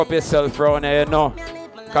up yourself around here, you know.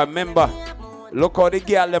 Cause remember, look how the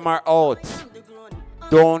girl them are out.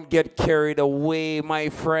 Don't get carried away, my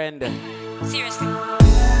friend. Seriously.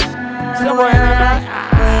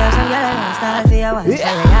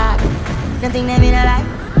 Nothing they mean a lie.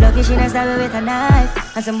 Lucky she not stab with a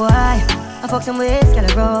knife. And some boy, I fuck some ways, girl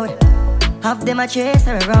a road. Half them a chase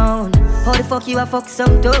her around. How the fuck you a fuck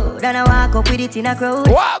some dude? And I walk up with it in a crowd.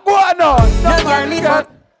 What going on? No girl me fuck.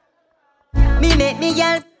 Me make me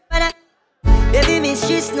girl baby miss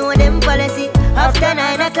she know them policy. After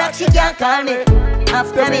 9 o'clock she can't call me.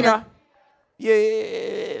 After me no. Yeah.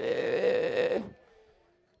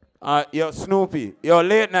 Yo, Snoopy. Yo,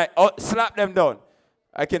 late night. Oh, slap them down.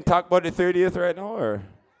 I can talk about the 30th right now, or?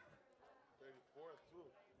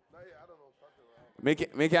 We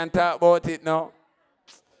can talk about it now.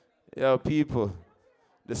 Yo, people.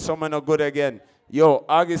 The summer not good again. Yo,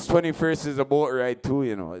 August 21st is a boat ride too,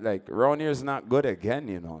 you know. Like, around here is not good again,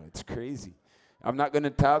 you know. It's crazy. I'm not going to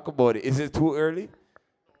talk about it. Is it too early?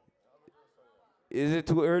 Is it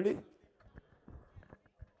too early?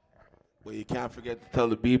 Well, you can't forget to tell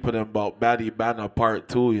the people them about Batty Banner Part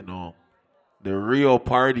 2, you know. The real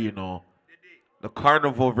party, you know. The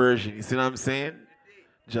carnival version, you see what I'm saying?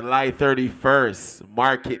 July 31st.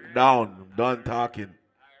 Mark it down. I'm done talking.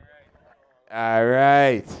 All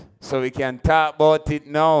right. So we can talk about it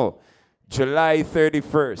now. July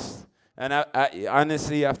 31st. And I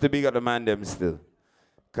honestly have to big up the man them still.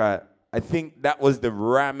 Because I think that was the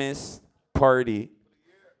rammest party.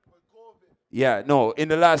 Yeah, no, in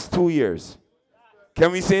the last 2 years.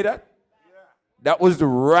 Can we say that? That was the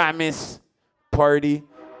rammest party.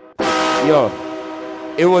 Yo,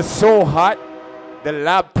 it was so hot, the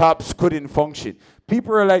laptops couldn't function.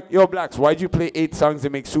 People are like, yo, Blacks, why'd you play 8 songs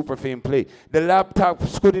and make Super Fame play? The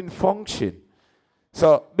laptops couldn't function.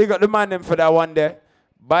 So, big up the man them for that one there.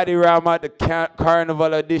 Body Rama, the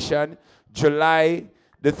Carnival Edition, July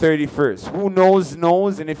the 31st. Who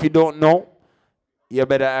knows, and if you don't know, you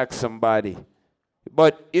better ask somebody.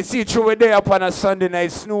 But you see, through a day up on a Sunday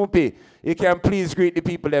night, Snoopy, you can please greet the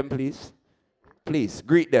people then, please. Please,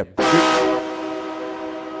 greet them.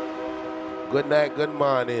 Good night, good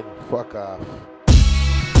morning. Fuck off.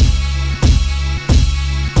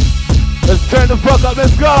 Let's turn the fuck up,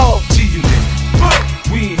 let's go.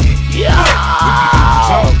 We in here. Yeah.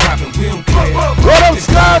 We don't care. What up,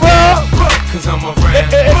 Scarborough? Cause I'm around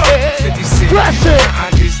 56. Crush it. I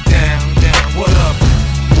get down. What up?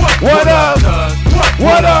 What up?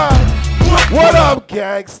 What up? What up,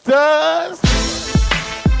 gangsters?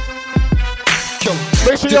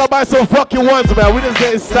 Make sure y'all buy some fucking ones, man. We just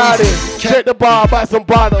getting started. Check the bar, buy some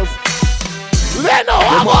bottles.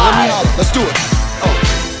 Let's do it.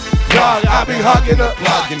 Dog, I be hugging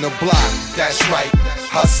the block. That's right.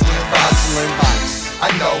 Hustling box. I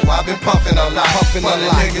know, I've been puffing a lot. But a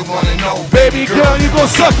nigga wanna know, baby girl, you gon'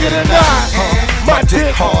 suck it or not? My dick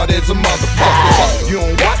hard as a motherfucker. You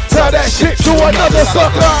don't what? Tell that shit to another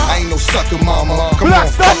sucker. I ain't no sucker, mama. Come Black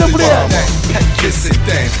on, Thunder fuck Blitz. this kiss it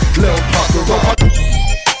then. Lil Pucker.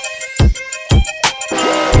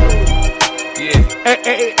 Yeah.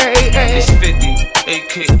 Hey. It's 50,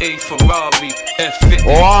 a.k.a. Ferrari, F50.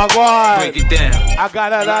 Oh, boy. Break it down. I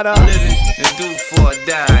got a lot of living and do for a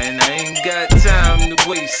die, and I ain't got time to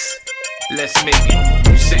waste. Let's make it.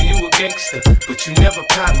 You say you a gangster, but you never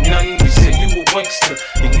pop nothing. You say you a wankster,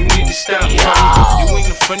 and you need to stop running. You ain't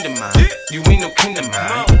a friend of mine, you ain't no kin of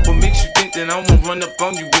mine. What makes you think that I won't run up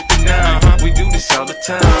on you with the 9? We do this all the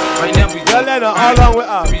time. Right now we all along with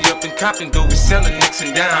us. We up and copping, though we selling nicks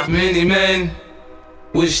and dimes. Many men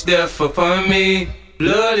wish death upon me.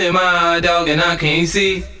 Blood in my dog and I can't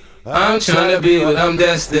see. I'm tryna be what I'm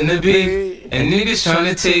destined to be. And niggas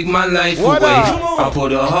tryna take my life away. I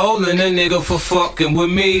put a hole in a nigga for fucking with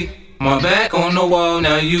me. My back on the wall,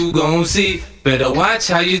 now you gon' see. Better watch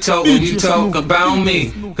how you talk when you talk about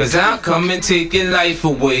me. Cause I'll come and take your life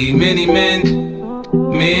away. Many men,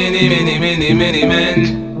 many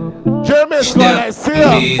men. Step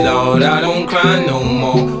me, Lord, I don't cry no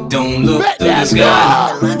more. Don't look through the sky.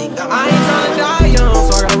 I ain't tryna die young,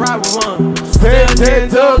 so I gotta ride with one. Ten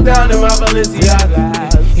toes down in my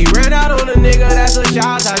Balenciaga. He ran out on a nigga, that's a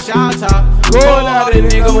shot. Go out a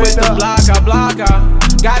nigga with the blocker.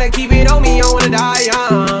 Gotta keep it on me, I wanna die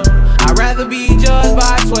young. I'd rather be judged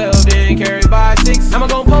by 12 than carried by 6. I'ma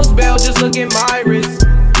gon' post bail, just look at my wrist.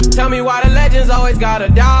 Tell me why the legends always gotta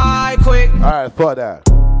die quick. Alright, fuck that.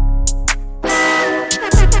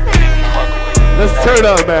 Let's turn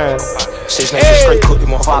up, man. Six next to straight cook, the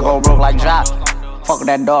motherfucker go broke like Josh. Fuck with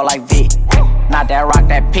that dog like Vic. Not that rock,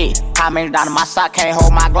 that pit. Comment down in my sock, can't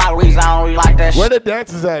hold my Glock. Reason I don't really like that Where shit. the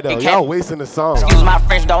dancers at though? Y'all wasting the song. Excuse my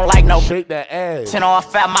French, don't like no. Shake that ass. 10 on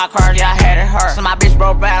fat, my car, yeah, I had it hurt. So my bitch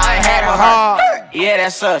broke bad, I ain't had it hurt. Yeah,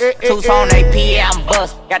 that's us. Two-tone AP, yeah, I'm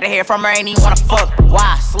bust. Got to hear from her, ain't even wanna fuck.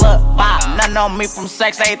 Why? Slut, bop. Nothing on me from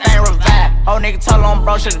sex, everything revive. Old nigga told him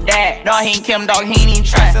bro should've died. No, he ain't Kim, dog, he ain't even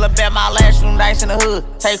try. Still a bet my last room dice in the hood.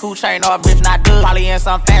 Take who chain, no, a bitch not good. Probably in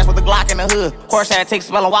some fast with a Glock in the hood. Of course, I had to take a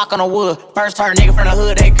spell and walk on the wood. First turn nigga from the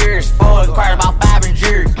hood, they curious. Boy, required about 5 in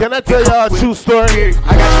jury. Can I tell y'all a true story?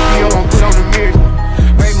 I got your deal, put on the mirror.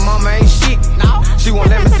 Baby mama ain't shit. No. She won't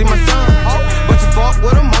let me see my son. But you fuck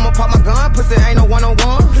with her, mama pop my gun. Pussy ain't no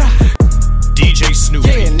one-on-one. DJ Snoopy,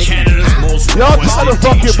 yeah, Canada's most y'all try to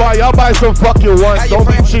fucking buy. Y'all buy some fucking ones. Don't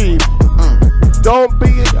be cheap. Don't be.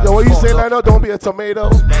 Yo, what you say, Leno? Don't be a tomato.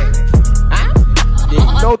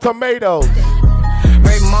 No tomatoes.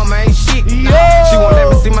 Baby mama ain't shit. Yo. She won't let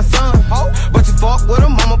me see my son. But you fuck with her,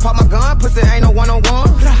 mama pop my gun. Pussy ain't no one-on-one.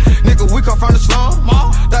 Nigga, we come from the slum.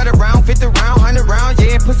 30 round, 50 round, 100 round.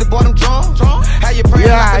 Yeah, pussy boy, them drunk. How you praying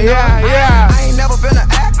like a nun? I ain't never been an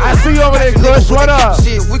actor. I see you over there, Kush. What up?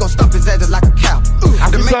 Shit, we gon' stump his ass like a cow. I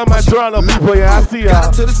see some of my Toronto people, yeah, I see y'all. Got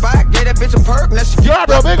her to the spot, gave that bitch a perk. Now she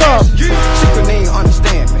big up. She couldn't even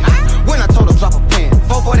understand me. When I told her drop a pen,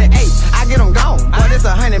 448, I get them gone. But it's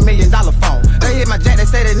 $100 million phone. They hit my jack, they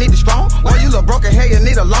say they need it strong. Well, you look broken, hell, you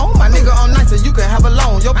need a loan. My nigga, I'm nice and you can have a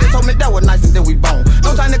loan. Your bitch told me that was nice and then we bone.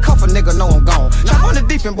 No time to cuff a nigga, no, I'm gone. Chop on the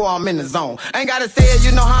defense, boy, I'm in the zone. Ain't gotta say it,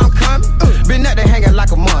 you know how I'm coming. Been out there hanging like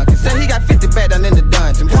a monkey. Say he got 50 back down in the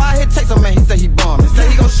dungeon. Boy, I hit take some man, he say he bombing. Say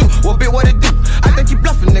he gon' shoot, well, bitch, what it do? I think he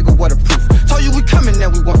bluffing, nigga, what a proof. Told you we coming,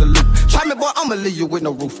 then we want the loot. Try me, boy, I'ma leave you with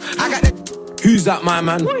no roof. I got that. Who's that, my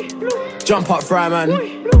man? Jump up, fry man.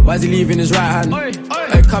 Why is he leaving his right hand?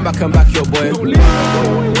 Hey, come back and back your boy.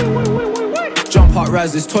 Jump up,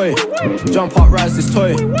 rise this toy. Jump up, rise this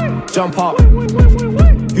toy. Jump up.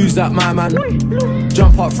 Who's that, my man?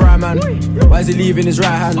 Jump up, fry man. Why is he leaving his right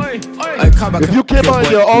hand? Hey, come back. If you came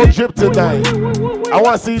on your own trip tonight, I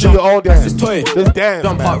want to see your own dance. Just dance,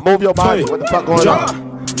 Jump man. up. Move your body. What the fuck going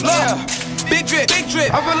on? Yeah. Big drip, big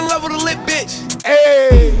drip. I fell in love with a lit bitch.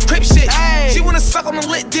 Hey. Crip shit. Hey. She wanna suck on the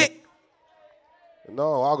lit dick.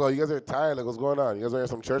 No, I'll go. You guys are tired. Like, what's going on? You guys want to hear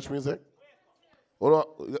some church music? Hold on.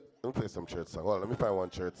 Let me play some church song. Hold on. Let me find one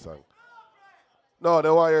church song. No, they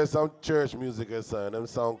want to hear some church music or something. Them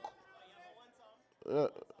song.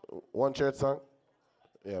 One church song?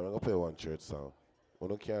 Yeah, I'm going to play one church song.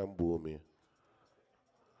 One can't boo me.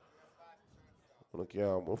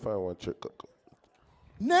 We'll find one church.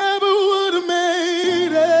 Never would have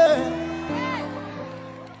made it.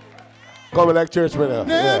 Coming like church right now.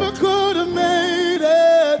 Never could have made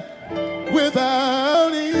it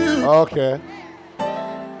without you. Okay.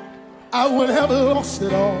 I would have lost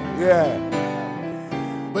it all. Yeah.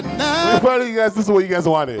 But now, you guys, this is what you guys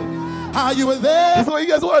wanted. How you were there. This is what you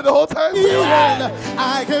guys wanted the whole time.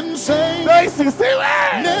 I can say. Lacey, say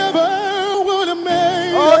that. Never would have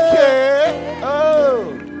made it.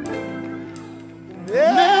 Oh.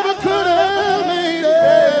 Yeah. Never could have made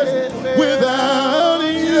it without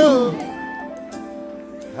you.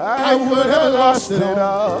 I would have lost it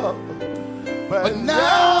all. But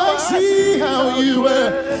now I see how you were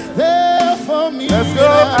there for me. Let's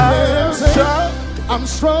go. I'm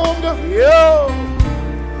stronger. Yo.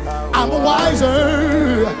 I'm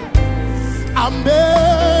wiser. I'm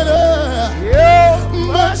better. Yo.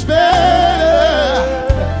 Much better.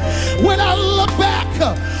 When I look back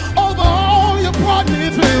over all you brought me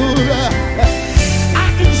through,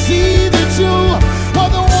 I can see that you were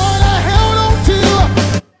the one I held on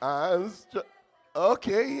to.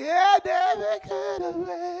 Okay, yeah, never could have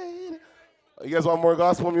made. You guys want more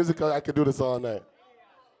gospel music? I could do this all night.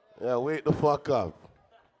 Yeah, wait the fuck up.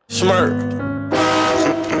 Schmurk.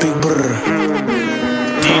 Big brr.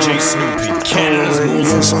 DJ Snoopy,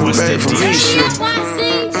 Canada's most requested DJ.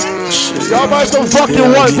 Y'all buy some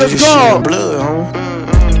fucking ones, let's go.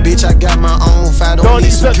 Bitch, I got my own fight, don't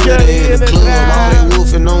need security in the club. All that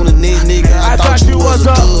wolfing on the net, nigga, I thought you was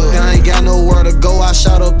a thug. I ain't got nowhere to go, I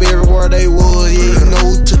shot up everywhere they was. Yeah, you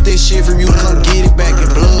know who took that shit from you, come get it back in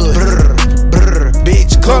blood. Brr, brr,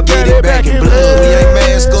 bitch, come get it back in blood. We ain't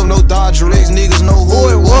mask up, no Dodger X, niggas know who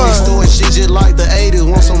it was. They storing shit just like the 80s,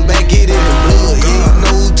 want some back, get it in blood. Yeah, you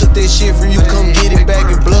know who took that shit from you, come get it back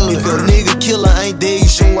in blood. If your nigga killer ain't dead, you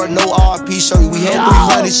should wear no RP shirt. We had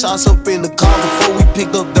 300 shots up in the car before we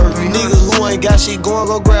picked up dirt. You niggas who ain't got shit going,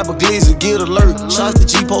 go grab a glizzy, get alert. Shots to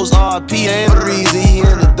G-Post RP and the reason he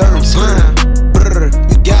in the dirt. Brr,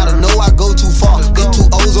 you gotta know I go too far. Get 2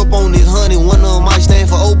 O's up on this honey, one of them might stand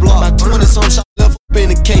for O-Block. My 20-some shots left up in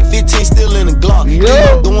the K, 15 still in the Glock.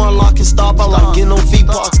 Yeah. The one lock and stop, I like getting on feet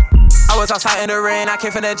park. was outside in the rain, I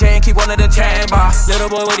came from the J and keep one of the chamber. Little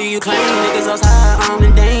boy, what do you claim? Niggas outside, I'm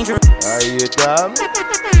in danger. Are you dumb?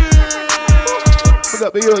 Look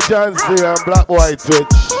up the yo John C and Black Boy Twitch.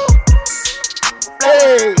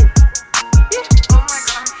 Hey!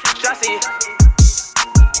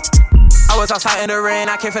 I was outside in the rain,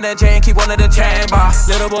 I came from the J and keep one of the chamber.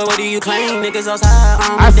 Little boy, what do you claim? Niggas outside,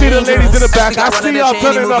 I see the ladies in the back, I see y'all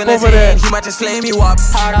turning up over there. He might just flame you up.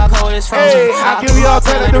 Hard out, cold is frozen. Hey, I'll give y'all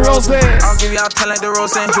 10 like the rose. I'll give y'all 10 like the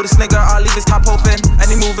rose. Who this nigga, I'll leave his top open. And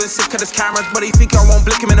he moving sick cause his cameras, but he think I won't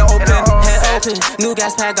blick him in the open. Head open, new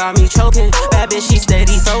gas pack got me choking. Bad bitch, she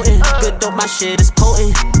steady floating. Good dope, my shit is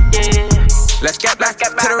potent. Yeah. Let's get back to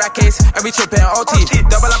the rack case. Every chip in OT.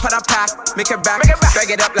 Double up on a pack, make it back, bag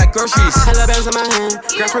it up like groceries. Hella bands in my hand,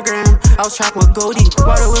 gram for gram. I was trapped with Goldie,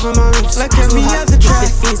 water with my mom. Look at me as a trap.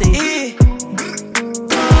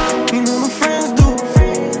 You know my friends do.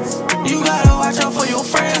 You gotta watch out for your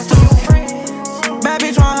friends too. Bad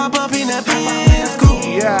bitch wanna hop up in that Benz coupe.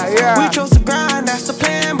 Yeah. We chose to grind, that's the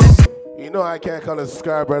plan. You know I can't come to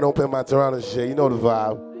subscribe and open my Toronto shit. You know the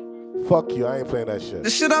vibe. Fuck you, I ain't playing that shit. The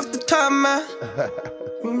shit off the top, man.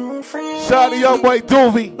 Shout out to young boy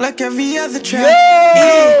Doovie. Like every other track.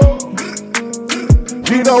 Yeah.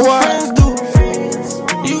 You know what?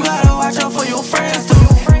 You gotta watch out for your friends too.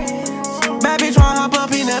 Bad bitch wanna hop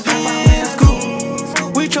up in that Benz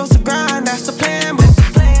coupe. We chose to grind, that's the plan.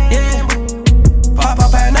 Yeah. Pop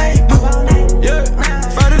up at night. Yeah.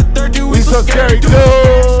 Friday the 13th, we so scary too.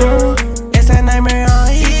 It's a nightmare on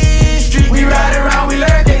East Street. We ride around, we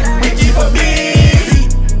lurking.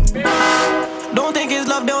 Don't think it's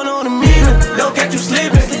love, don't know the meaning. Don't catch you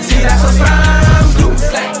slipping. See, that's what slimes do.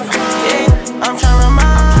 Yeah, I'm trying to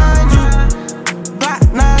remind you. Black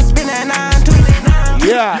 9, spin that 9 too.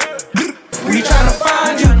 Yeah. We tryna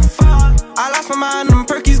find you. I lost my mind, them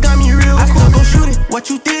perkies got me real. I still go shoot it. What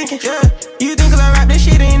you thinking? Yeah. You think 'cause I rap this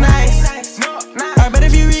shit ain't nice? I bet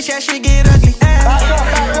if you reach that shit get ugly.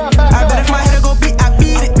 I bet if my head go beat, I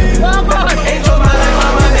beat it. Ain't told my life,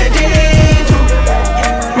 I'm on that Jane too.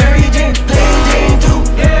 Mary Jane, plain Jane too.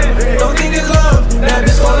 Don't think it's love, that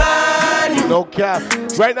bitch gon' line you. No cap.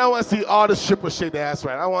 Right now I want to see all the strippers shake their ass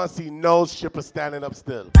right. I want to see no strippers standing up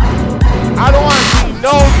still. I don't want to see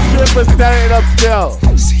no strippers standing up still.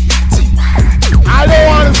 I don't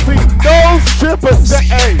want to see no strippers.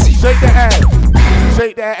 Hey, shake that ass.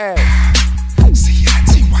 Shake that ass.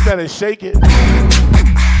 Better shake it.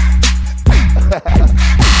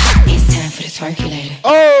 It's time for the twerkulator.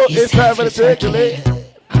 Oh, it's time for the twerkulator.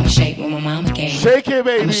 I'ma shake what my mama gave. Shake it,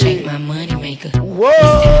 baby. I'ma shake my money maker. Whoa.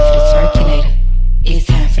 It's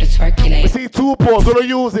time for the twerkulator. We see 2 poles. Gonna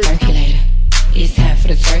use it. Twerkulator. It's time for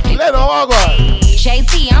the twerkulator. Let her all go.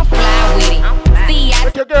 JT, I'm fly with it. See,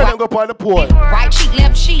 Make your girl go on the pole. Right cheek,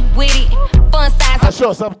 left cheek with it. Fun size. I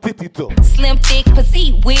show some titty too. Slim, thick,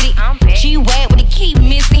 petite with it. She wet with the key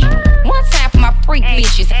missing. One time for my freak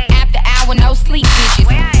bitches. After hour, no sleep bitches.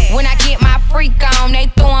 When I get my freak on,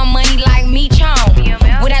 they throwing money like me chong.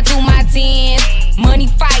 When I do my dance, money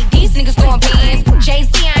fight, these niggas throwing pins.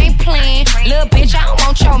 JC, I ain't playing. Little bitch, I don't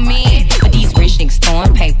want your man. But these rich niggas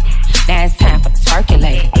throwing paper. Now it's time for the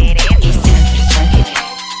twerkulator. It's time for the twerkulator.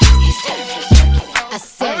 It's time for the twerkulator. I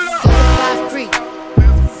said certified freak,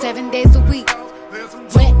 7 days a week.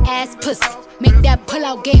 Wet ass pussy, make that pull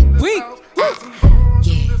out game weak.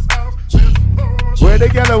 We're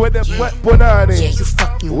together with the wet punani. Yeah, you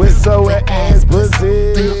fucking with so wet ass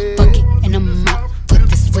pussy. Bring a bucket and a mop for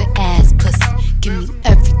this wet ass pussy. Give me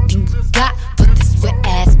everything you got for this wet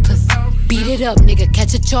ass pussy. Beat it up, nigga,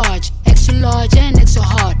 catch a charge. Extra large and extra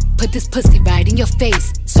hard. Put this pussy right in your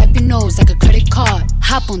face. Swipe your nose like a credit card.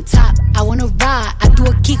 Hop on top, I wanna ride. I do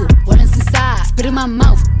a giggle, what is inside? Spit in my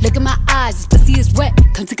mouth, look in my eyes. This pussy is wet,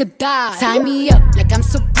 come take a dive. Tie me up like I'm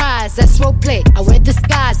surprised. That's roleplay, I wear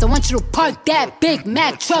disguise. I want you to park that Big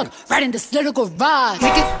Mac truck right in this little garage.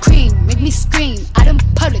 Make it cream, make me scream. Out in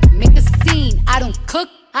public, make a scene. I don't cook,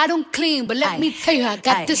 I don't clean, but let me tell you, I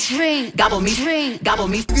got this ring. Gobble me, ring, gobble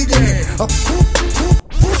me.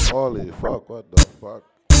 Holy fuck, what the fuck?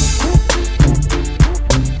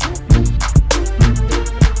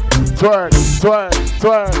 Twerk, twerk,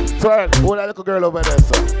 twerk, twerk. Oh, that little girl over there,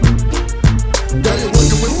 son. Girl, you're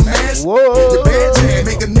working with some ass. Whoa. The bad jam,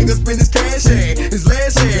 make a nigga spend his cash in. His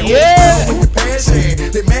last hand. Yeah. With your passion.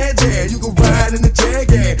 They mad jam, you can ride in the jag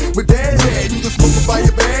yeah. With that jam, you can smoke by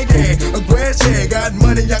your bag yeah. A grass yeah, got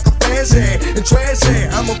money, I can flash yeah. And trash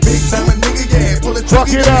yeah, I'm a big time a nigga yeah. Pull a fuck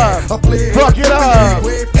it up. Fuck it up.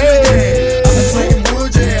 Hey. I'm the same wood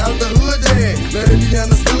yeah, out the hood yeah. Let it be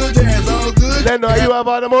understood yeah, it's all good. Then are you have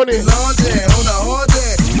all the money? It's all yeah, on the hard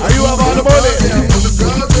yeah. Are you have all the money? On the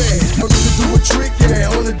drug yeah. I'm gonna do it trick,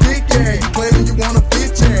 yeah. On the dick, yeah. Claiming you want a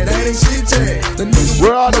bitch, yeah. That ain't shit, yeah. The nigga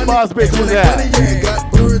where all the boss bitches at?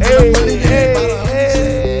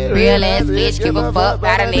 Real ass bitch, give a fuck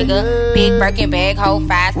about a nigga. Big Birkin bag, hold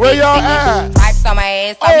 5, 6 Where y'all at? Pipes on my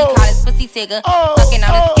ass, so we call this pussy tigger. Fucking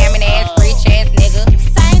on a scamming ass, rich ass nigga.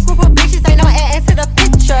 Same group of bitches, ain't no ass to the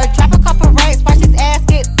picture. Drop a couple racks, watch his ass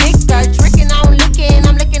get bigger. Drinking, I'm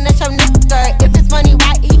licking at your nigga. If it's money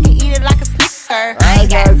right, he can eat it like a snicker. I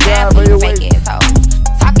ain't got time for you fake ass hoes.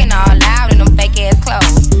 Talking all loud in them fake ass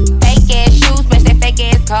clothes. Fake ass shoes, match that fake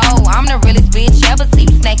ass coat. I'm the realest bitch ever see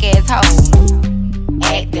you snake ass hoes.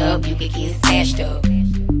 Act up, you could get snatched up.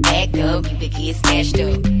 Act up, you could get snatched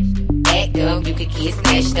up. Act up, you could get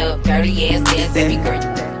snatched up. Dirty ass ass, baby girl.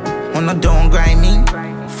 On a down grind me.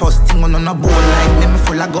 First thing on a bowl like me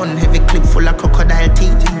full of gun, heavy clip full of crocodile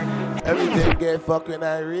teeth. Everything get fucking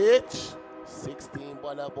I rich. 16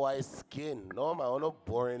 bonner boy skin. No man, I'm not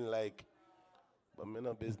boring like. But I'm in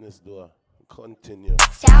a business door. Continue.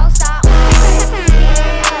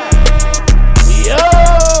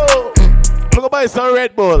 Yo! Look at buy some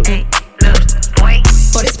Red Bull.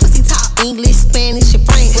 For this pussy top, English, Spanish, and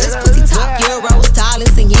French. For this pussy top, euros,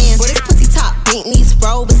 dollars, and yen. For this pussy top, Bentleys,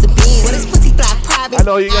 Rovers, and Benz. For this pussy fly private. I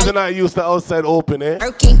know you guys are not used to outside open, eh?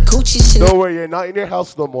 Birkin, Gucci, Chanel. Don't worry, you're not in your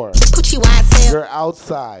house no more. Put you outside. You're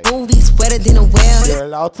outside. Movies wetter than a well. You're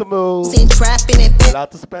allowed to move. Seen trapping and you're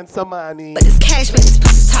allowed to spend some money. But this cash man, this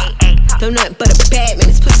pussy top. No nothing but a bad man,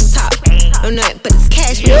 this pussy top. No nothing but this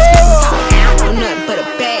cash man, this pussy top. No nothing but a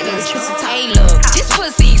bad man, this pussy top. Hey, look, this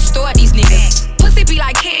pussy extort these niggas. Pussy be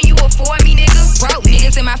like, can you afford me, nigga? Broke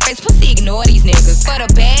niggas in my face, pussy ignore these niggas. For the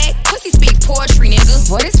bag, pussy speak poetry, nigga.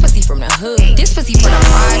 Boy, this pussy from the hood. This pussy from the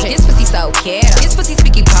project. This pussy so ghetto. This pussy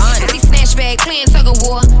speaking bond. Pussy snatch bag, playing tug of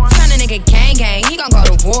war. Turn a nigga gang, he gon' go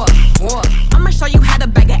to war. I'ma show you how to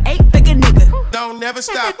bag an 8-figure nigga. Don't never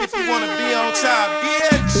stop if you wanna be on top,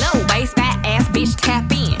 bitch. Low waist, fat ass bitch, tap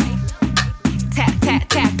in. Tap, tap,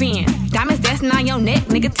 tap in. Diamonds dancing on your neck,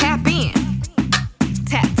 nigga, tap in.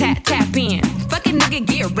 Tap, tap, tap in. Fucking nigga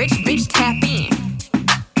get rich, bitch, tap in.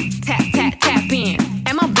 Tap, tap, tap in.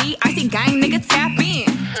 MLB, icy gang, nigga, tap in.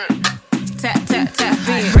 Tap, tap, tap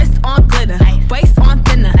in. Wrist on glitter, waist on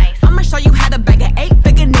thinner. I'ma show you how to bag an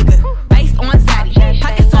 8-figure nigga. Base on zaddy,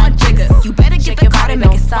 pockets on jigger. You better get the card and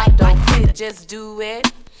make it slide, don't quit. Just do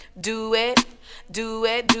it, do it. Do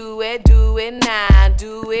it, do it, do it now,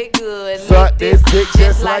 do it good. Suck this dick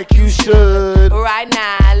just like you should. Right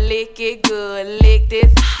now, lick it good. Lick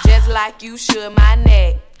this just like you should. My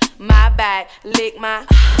neck, my back, lick my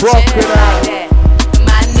just like that.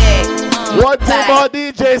 My neck, what about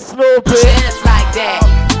DJ Snoopy? Just like that.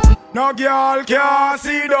 No girl can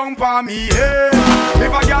see down for me head.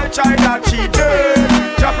 If a girl try that she dead.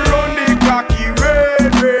 Just run the cocky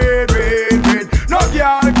red, red, red, red. No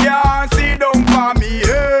girl can see down for me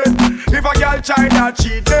head. If a girl try that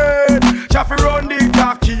she dead. Just run the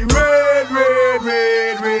cocky red, red,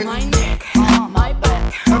 red, red. My neck, my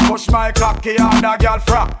back. Push my cocky on the girl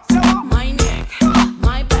frack. My neck,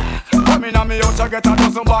 my back. Come in on me out to get a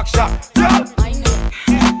dozen back shot. Girl. My neck,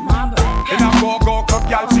 my back. And I go cook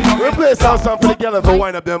girl see no. We play some song for the girl and for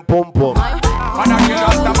wind up them pum pum. And I get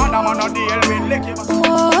just a man, I'm on a deal with licky.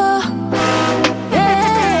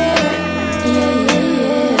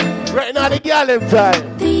 Right now the girl in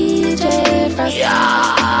time. DJ Frost.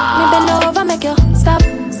 Me bend over, make you stop,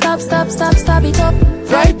 stop, stop, stop, stop it up.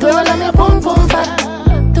 Right to let me boom, boom,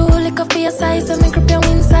 fat. Do lick up for your size, so me grip you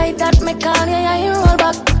inside. That make all you roll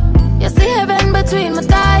back. You see heaven between my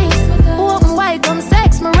thighs. Open wide, come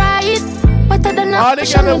sex, me right. Better than all the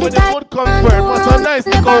girl with the foot confirm. What's so nice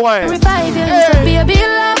to go wine? Revive you, so baby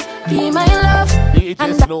love, be my love.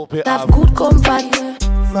 DJ Snoopy have good comfort.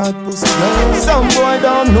 Fat pussy love. Some boy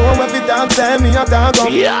don't know every time say me a talk up.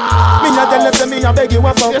 Me a tell you say me a beg you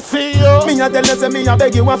a fuck. You see you? Me a tell you say me a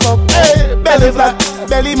beg you a fuck. Hey, belly flat,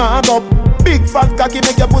 belly mark up. Big fat cocky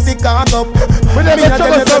make your pussy cock up. Me a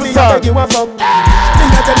tell you say me a beg you a fuck. Me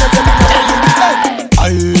a tell you say me a beg you a fuck.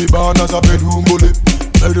 I born as a bedroom bully.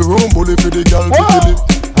 Bedroom bully for the girl to kill it.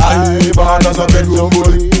 I born as a bedroom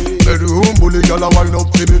bully. Bedroom bully, girl a wind up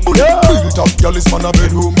to me. Built up girl is man a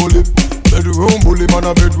bedroom bully. Bedroom bully, man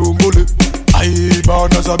a bedroom bully. I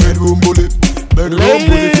born as a bedroom bully. Bedroom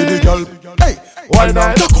bully for the girl. Hey, wine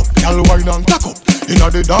and cock up, girl wine and cock up. Inna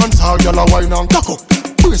the dance hall, girl a wine and cock up.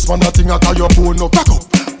 Brace man a thing a tie your bone no crack up.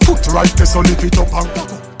 Foot right there so lift it up and cock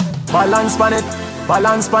up. Balance pan it,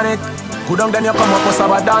 balance pan it. Go down then you come up, must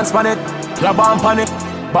have a dance pan it. Grab on pan it,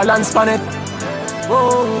 balance pan it.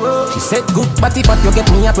 She said good body but you get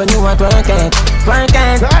me up when you are twerking.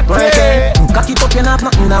 Twerking, twerking. Cock it up, you not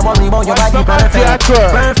nothing I worry about your body perfect.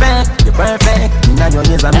 Perfect, you're perfect. on your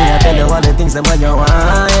knees and me I tell you all the things that when you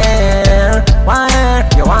want hear. Want hear,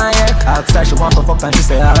 you want hear. I ask her she want to fuck and she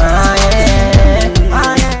say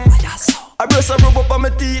I breast her rub up on my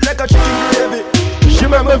teeth like a chicken gravy. She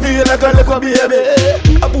make me feel like a little baby.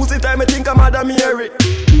 I pussy time I think I'm Madam Mary.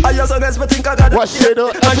 I also guess me think I got what she do?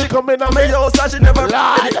 And she come in on me house and she never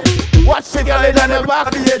lied. What she got in the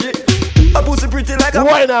back? I pussy pretty like a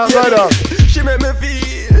why now, brother? She make me feel.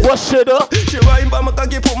 What she do? She wine pa my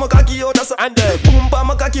cocky, put my cocky out the sock. And then boom pa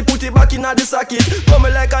my cocky, put it back in the socket. Come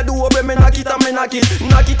like I do, when me knock it and me knock it.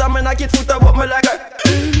 Knock it and me knock it, foot up me like a.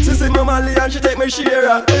 She see me Mali and she take me share.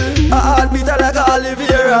 I heartbeat her like a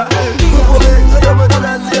Oliveira.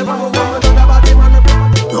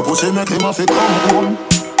 Your pussy make him have to come home.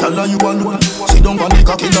 Tell her you alone. Sit down on the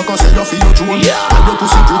cocky like a seller for your drone. Tell your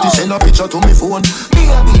pussy pretty, send a picture to me phone.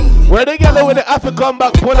 Where they get with the African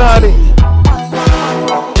back punani?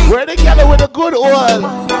 Where they get with the good oil?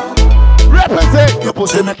 Represent. Your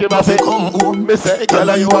pussy make him have to come home. Me say, tell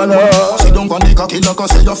her you alone. Sit down on the cocky like a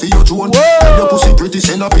seller for your drone. Tell your pussy pretty,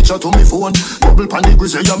 send a picture to me phone. Bubble pan the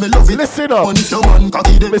grizzly, yeah me love it. Listen up. And if your man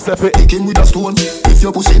cocky them, kick him with a stone. If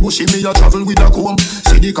your pussy bushy, me a travel with a comb.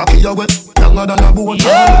 See the cocky you wet, longer than a bone.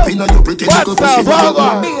 Up in your pretty little pussy. But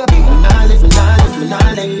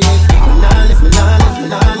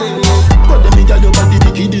the me your body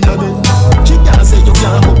wicked in a bed. She can't say you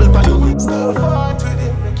can't bubble by your waist.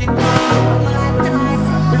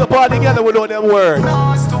 We can party together with all them words.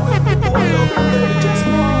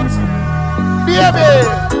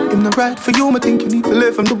 Baby! Him not right for you, I think you need to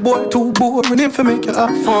live. I'm the boy too boring, him for make you have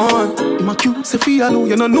fun. Him a cute, say feel know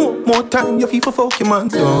you know more time, you feel for fuck your man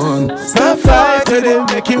done. Stop fighting him,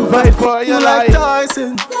 make him fight for your life. Like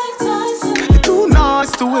Tyson. You're too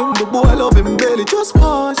nice to him, the boy love him barely, just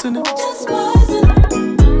poison him.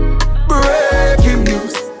 Breaking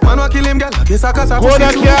news, man wa kill him, girl. Guess I cause I go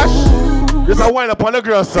that cash. Just a wind up on the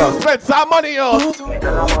girl, sir. Spend some money, yo.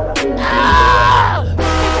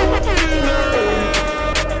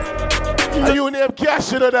 Are you name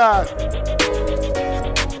cash in that?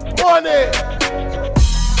 Money.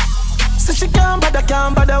 So she can't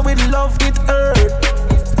bother with love, it hurt.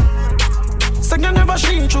 So you never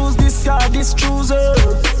she choose this guy, this choose her.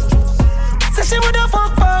 So she woulda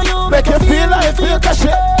fuck for you, make you feel like feel cash.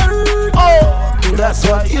 Oh, that's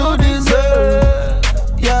what you deserve.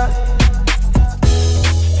 Yeah.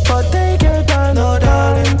 But take your time, no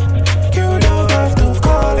darling. You don't have to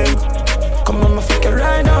call him. Come on, my fucker,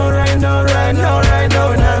 right now, right now, right now, right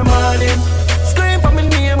now, and I'm on him. Scream for my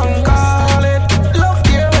name and call it. Love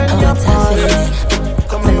you when you're falling.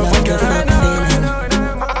 Come on, my fucker, right now, right now,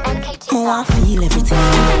 right now. I feel everything.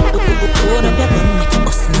 Hold up your pen, make it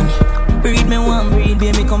bust on me. Breathe me one, breathe,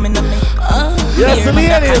 baby, coming on me. Yes,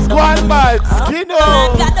 ladies, go on, man. Skin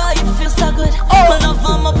on. God, oh, you feel so good. My love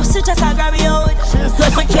on my pussy, just I grab you out. I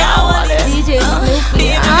can't hold it. DJ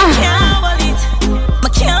Snoopy. I can't hold it. I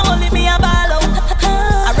can't hold it, me a ball out. I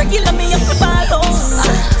regular me up the ball out.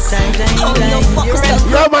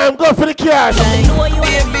 Yeah, man, I'm going for the cash.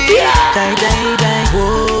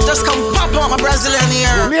 Just come pop on my Brazilian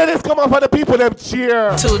here. Ladies, come on for the people, them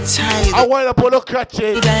cheer. Too tight. I want to put a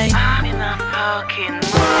crutches.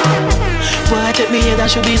 Boy, take me here,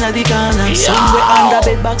 that should be in the corner. Somewhere under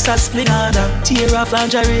bed box, I split order. Tear off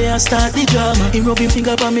lingerie and start the drama. He rub him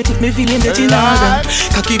finger on me, put me feeling that in order.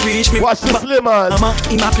 Cocky reach me. Watch the slimmers.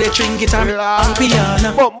 He ma play string guitar and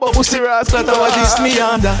piano. Pussy rascal, that was this me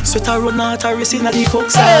under. Sweater run out, I receive na the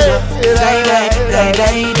coke saga. Die, die, die,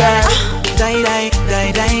 die, die. Die, die,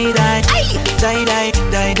 die, die, die. Die, die,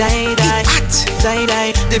 die, die, die. Die,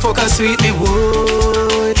 die, the fucker sweet me,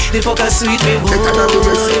 woy. The fucker sweet me,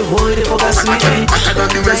 woy. The fucker sweet me. Die,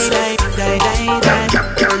 die, die, die.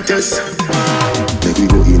 Can't test. Make we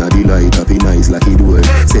go in a delight, happy nice like he do it.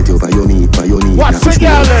 Set you by your knee, What's the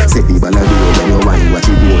girl? Set the ball a do it, your wine, what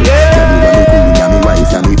you do it. Tell me what you queen, yeah me wife,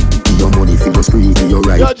 yeah me. Your money for your spree, your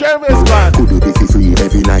right. Yo, Jeremy's man. Could you be free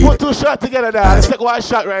every night? Put two shots together now. Let's take one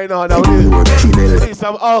shot right now. Need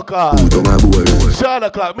some alcohol. Shot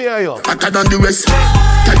o'clock, me and you. Better than the rest.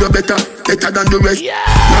 Tell you better than the rest. Yeah.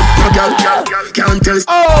 No girl, can't tell.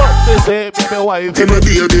 Oh, this ain't my wife. Hey, my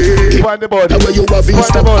baby. Find the body. How you have in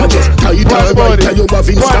stop? I just tie it all right. How you have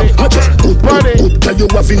in stop? I just good. How you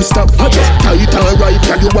have in stop? I just tie it all right.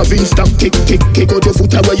 How you have in stop? Kick out your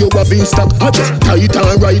foot. How you have in stop? I just tie it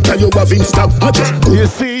all right. How you have in stop? I just good. You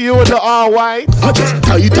see you with the all white. I just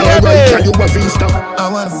tie it all right. How you have in stop? I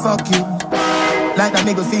wanna fuck you like that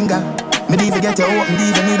nigga finger. Me even get you open,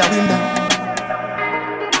 even need a window.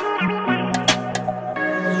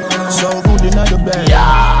 So good in the bed.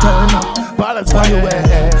 Yeah. Turn up, balance on your way.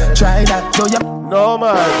 Try that, so you no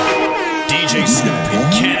man. DJ Snoopy,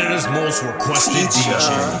 Canada's most requested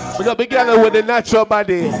DJ. We got big girl with the natural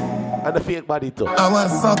body and the fake body too. I wanna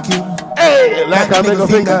fuck you. Hey, like a middle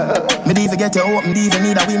finger. Me even get you open, even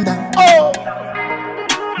need a window. Oh!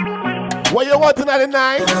 What you want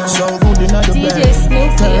tonight? So good in the DJ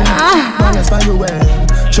Snoopy. Balance by your way.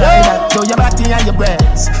 Try that, show your body and your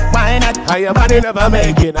breasts. Why not? How your body never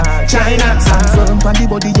making a China. Stand firm on the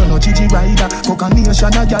body, you know Gigi rider. Fuck on me, a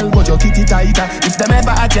girl, but your kitty tighter. If them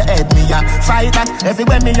ever at your head, me a fight back.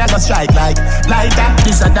 Everywhere me a go strike like that.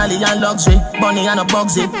 This a dolly and luxury, money and a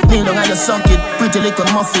bugsy. Kneel down and you suck it, pretty little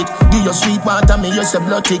muffet. Give your sweet water, me use a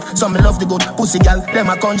blood tick. Some me love the good pussy gal, them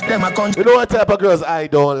a cunt. You know what type of girls I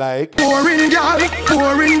don't like? Boring gal.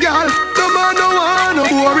 The man no want no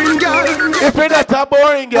boring gal. If you're not a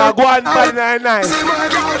boring girl, go on by 99.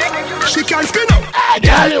 She can't skin up. Hey,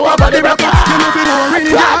 girl, you want body rocker. You know fi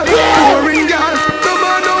boring gal. The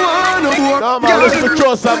man no want no boring gal. No man, let's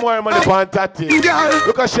throw some more money for Tati. Look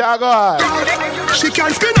at she go on. She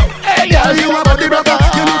can't skin up. Hey, girl, you a body rocker.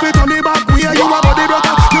 You know fi turn it back way. You a body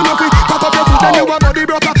rocker. You know fi cock up your foot and you a body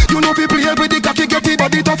rocker. You know fi play with the cocky, get the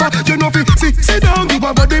body tougher. You know fi sit down, you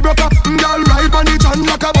a body rocker. Girl, ride on the chan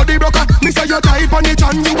like a body rocker. Me say you tight on the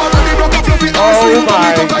chan, you a body rocker. Fluffy ass, you a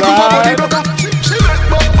body rocker. She make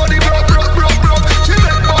body rock. She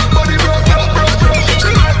make body rock.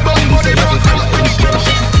 She make body rock.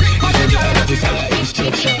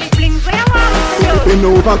 Blings where you want me to do. Bend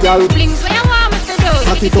over, girl. Blings where you want me to do.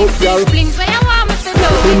 Cock it up, girl. Blings where you want me to do.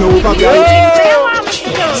 Bend over, girl. Blings where you want me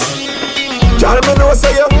to do. Girl, me know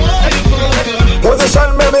say you position,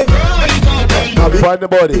 baby. Find the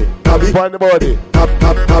body. Find the body.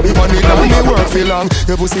 Money down me work for long.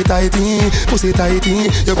 Your pussy tighty. Your pussy tighty.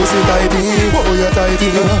 Oh, you tighty.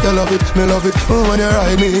 You love it, me love it. Oh, when you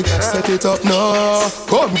ride me, set it up now.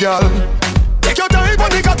 Come, girl. Take your time on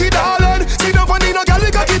the cocky, darling. Sit down on the no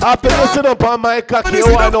girl, cocky. After you sit up on my cocky, you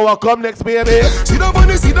wanna know what come next, baby? Sit down on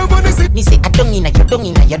the. Me say I dung inna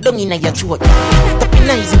your throat. Top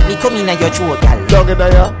inna his me come inna your throat, girl. Dung inna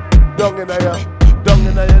your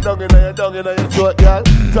throat, girl.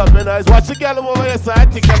 Top inna his. Watch the girl over your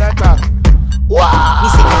side, tick and attack. Wow. Me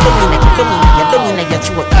say I dung inna your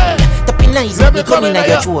throat. Top inna his me come inna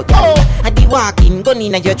your throat, girl. I di walking gun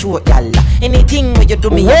inna your throat, girl. Anything where you do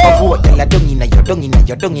me, you go vote, girl. Dung inna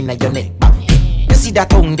your neck. You see that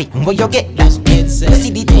tongue dick, where you get that? You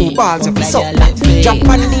see the two balls of his up, drop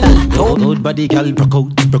on the knee. Good body, girl, broke out.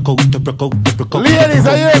 Ladies,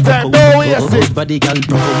 are you time? No way, you Good body, girl,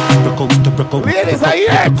 broke out. Ladies, are you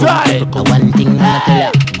time? One thing I tell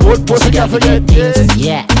ya, good pussy girl forget things.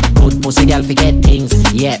 Yeah, good pussy girl forget things.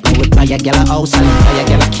 Yeah, me would buy a girl a house and buy a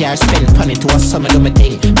girl a car, spend money to a summer do me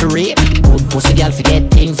thing. Great, good pussy girl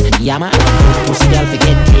forget things. Yeah man, good pussy girl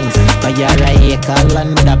forget things. Buy her a acre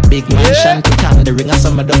land with a big mansion, put on the ring of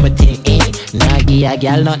summer do me thing. Nah give a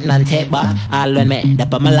girl nothing and take back. All when me,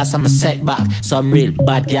 that on my last I'm a setback. Some real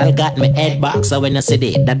bad girl got me head back. So when you see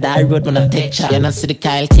that I road when I take shot. You not see the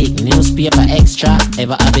Kyle take newspaper extra.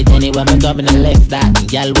 Ever have it anywhere me go me no left that.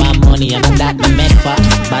 Girl want money and that me meant for.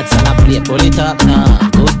 Bad son I play pull it up now.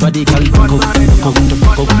 Good body girl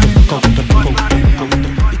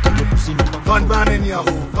Fun man in your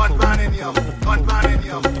hole, fun man in your hole, fun man in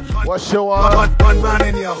your hole. What's your one? Fun man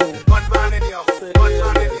in your hole, fun man in your hole, fun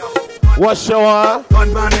man in your hole. What's your one?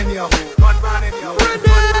 Fun man in your hole, fun man in your hole.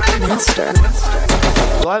 Master.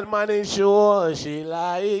 Gunman in show, she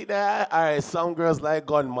like that. Alright, some girls like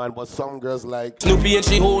gunman, but some girls like Snoopy and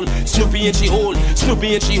she hole, Snoopy and she hole,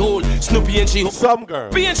 Snoopy and she hole, Snoopy and she hole. Some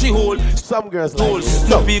girls. Snoopy and she hole. Some girls like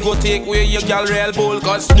Snoopy go take away your girl real bowl,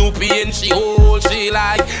 cause Snoopy and she hole, she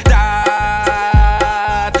like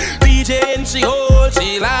that. DJ and she hole,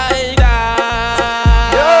 she like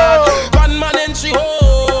that. Gunman and she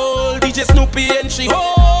hole, DJ Snoopy and she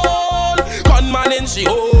hole, gunman and she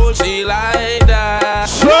hole, she like that.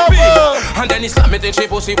 And then he slap me till she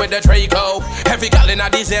pussy with the Draco. Every girl in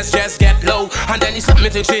these ass just get low. And then he slap me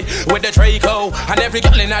till she with the Draco. And every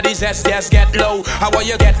girl in these ass just get low. How will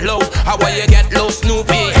you get low? How will you get low,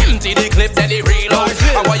 Snoopy? Empty the clip, then he reload.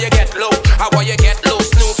 How will you get low? How will you get low,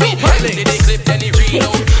 Snoopy? Empty the clip, then he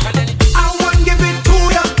reload. And then I want give it to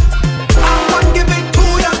ya. I want give it to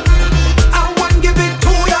ya. I want give it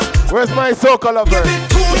to ya. Where's my soca lover? Give it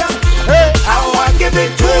to ya. Hey, I want give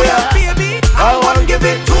it to ya, baby. I want give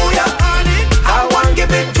it to ya. I want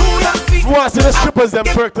give it to ya. You want to see the strippers them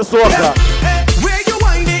twerk the soca? Where you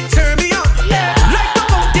wind it, turn me up. Like the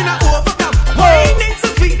fountain I overcome. Wine it so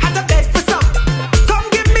sweet at the bed for some. Come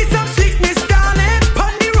give me some sweetness, darling.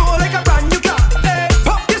 Pon the roll like a brand new car.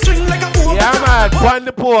 Pop the string like a overcome. Yeah man, pon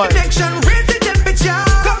the pole. Connection, raise the temperature.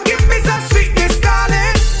 Come give me some sweetness,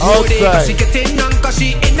 darling. Outside. getting on, cause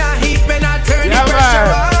she in a heat when I turn the pressure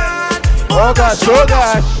on. Oh gosh, oh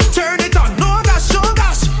gosh. Turn it on, oh gosh, oh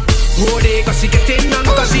gosh. Oh, they cause she getting on,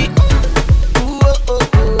 cause she.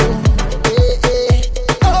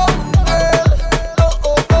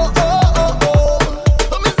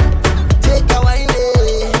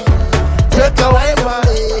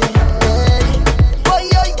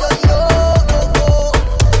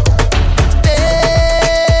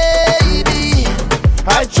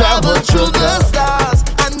 Travel through the stars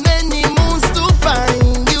and many moons to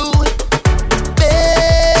find you,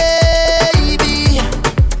 baby.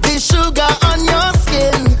 The sugar on your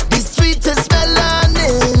skin, the sweetest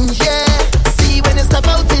melanin, yeah. See when you step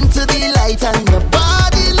out into the light and your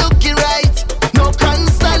body looking right. No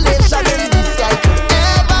constellation in the sky could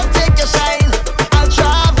ever take your shine. I'll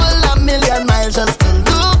travel 1,000,000 miles just to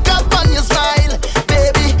look up on your smile,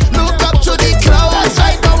 baby. Look up to the clouds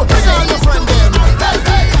right now. Where's all your friends them?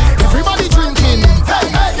 Everybody drinking. Hey,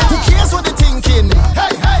 hey, who cares what they're thinking?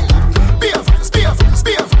 Hey, hey, spiff, spiff,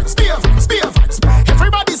 spiff, spiff, spiff.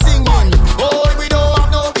 Everybody singing. Oh, we don't have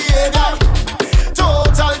no behavior.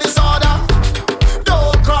 Total disorder.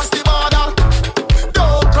 Don't cross the border.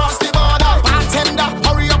 Don't cross the border. Bartender,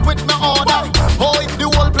 hurry up with my order. Oh, if the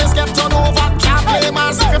whole place get turned over, can't play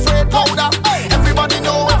mass if you're afraid powder. Everybody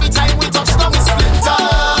know every time we touch down it's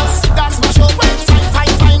splinters. That's my show.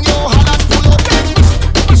 Fine, fine, yo, hollers pull up.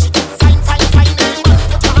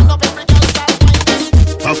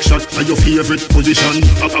 Backshot for your favorite position.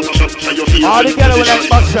 Backshot for your favorite all together with that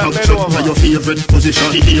backshot, backshot for your favorite position.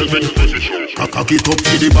 Cock it up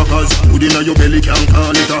to the backers. Good inna your belly can't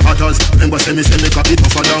call it a hatters. Remember say me cock it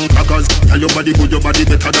tougher than crackers. Tell your body good, your body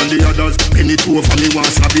better than the others. Penny two for me want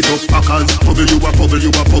slap it up packers. Bubble you a bubble, you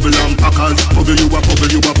a bubble and packers. Bubble you a bubble,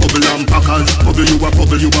 you a bubble and packers. Bubble you a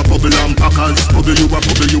bubble, you a bubble and packers. Bubble you a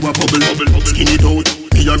bubble, you a bubble. Skin it out,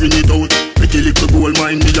 me a ring it out. Pretty little gold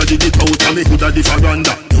mine, me a dig it out. And me coulda the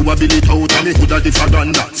faranda. You a bill it out, and me coulda the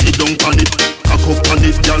faranda. Sit down on it, cock up on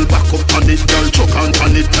it, girl. Back up on it, girl. Chuck on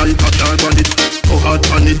it, girl. Cut on it. Go hard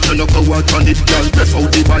on it, you no go out on it, girl. Press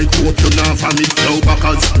out the bike, hope you not fan it. Now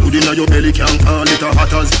backers, good inna your belly can't call it a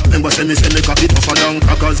hatters. Remember say me cock it tougher than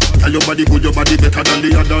crackers. Tell your body good, your body better than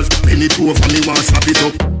the others. Penny two for me want slap it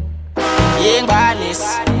up. Young badness.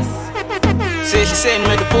 Say she send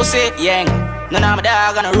me the pussy, yang. None of my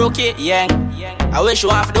dog on a rookie, yang. I wish you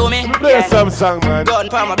want to do me. Play some song, man. Gun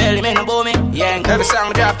pa my belly, me no boom me, yang. Every song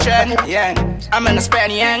me drop trend, yang. I'm in a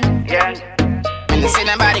span, yang. And see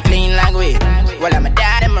nobody clean like we. Well, I'm a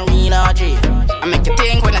dad in Marine OG. I make you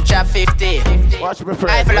think when I drop 50. Watch me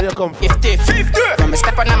friend, where you come from? 50. From a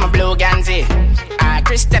step on my blue Ganzi. I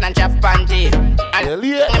Christian and drop panty. And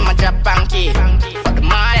in my drop panky. For the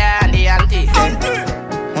mother and the auntie.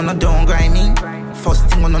 On a don't grind me. First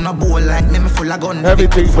thing on a bowl like me full of gun.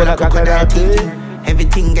 Everything full of crocodile teeth.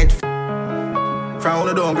 Everything get From on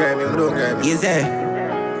a don't grind me, on a don't grind me. Is there?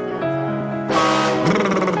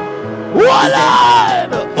 Voila!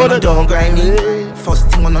 Don't grind me. First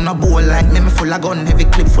thing on a bowl like me full of gun. Heavy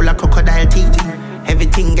clip full of crocodile teeth.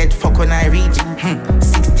 Everything get fuck when I reach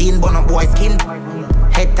 16 bun up boy skin.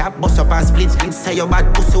 Head tap, bust up and split. Say your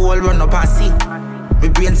bad pussy all run up and see. My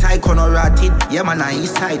brain side corner rotted. Yeah man, I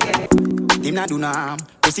east side. Him not do no harm.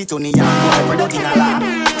 Pussy to the yard. I put out in a lab.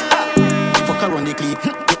 Fuck around the clip.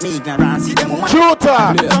 Get me ignorant. See them woman.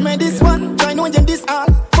 Shooter! Come in this one. Try no engine this all.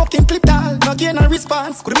 Fucking clip tall. No gain no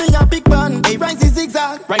response. Could be a big band. Hey, rise is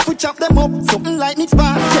zigzag. Right foot chop them up. Something like mix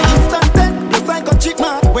bar. Yeah, instant dead. Looks like a chick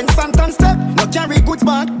man. When Santan step. No carry goods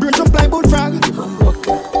back. Burn jump like boat frog.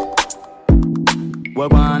 Well,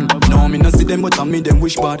 man, now me no see them, but I me them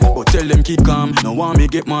wish bad. But tell them keep calm, no want me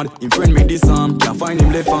get mad. Him friend me this arm, can't find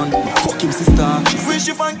him left hand. Fuck him sister. Wish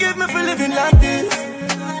you forgive me for living like this.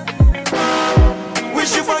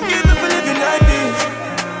 Wish you forgive me for living like this.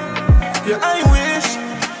 Yeah, I wish.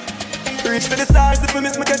 Reach for the stars if you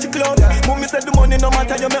miss me catch a cloud. Mommy said the money no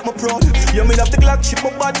matter, you make me proud. You me love the Glock, ship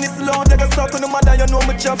my badness loud. Take a sock on the mother, you know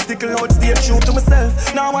my chopstick loud. Stay true to myself,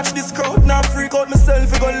 now watch this crowd. Now freak out myself,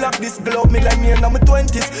 you gon' lock this glove. Me like me in my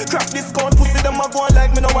 20s. Crack this count, pussy them a go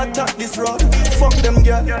like me, no attack this road. Fuck them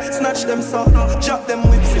girl, snatch them soft. Drop them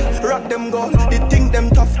whips, rock them gold. They think them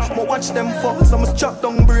tough, but watch them fall. So I'ma chop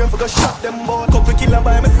down brain for go shot them ball. Couple killer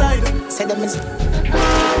by my side. Say them is.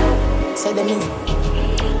 Say them is.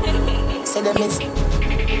 Say them is.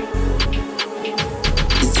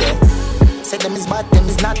 Say them is bad, them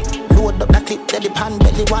is not. Load up the clip, they the pan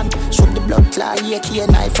belly one. Shoot the blood clot, AK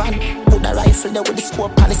knife and put the rifle there with the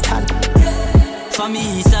scope on his stand. For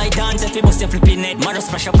me, side dance, if you bust your flipping head. Mother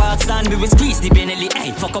special parts stand, we will squeeze the Benelli.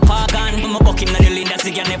 Hey, fuck up our gun. I'm a buck him on the lane, that's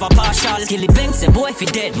again never partial. Kill the bank, say boy if he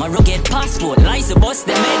dead. My rugged passport, lies the bust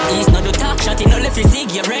them head. He's not the talk shot, he no left his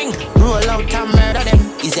zig, your ring. Roll out and murder them,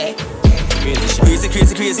 is it?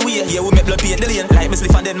 Crazy way. Yeah, we make blood paint the lane. Like me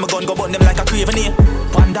spliff and then my gun go burn them like a craven here.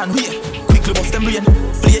 Pandan way, quickly bust them brain.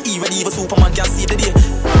 Play E ready, even Superman can save the day.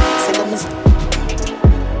 Say them is.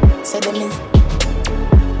 Say them is.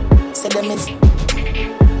 Say them is.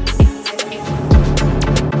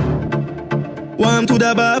 One to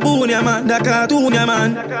the baboon, yeah man, the cartoon, yeah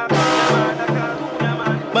man.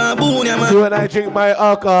 Baboon, yeah man. See when I drink my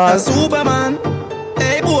alcohol. A Superman.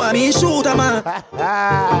 Hey boy, me shoot a man.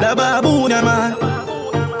 The baboon, yeah man.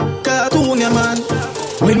 Cartoon, yeah man.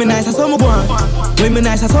 When me nice as some one. When me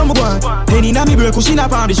nice as some one. Penny na me break, cushion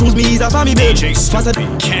up on the shoes, me is a family baby. DJ Snoopy,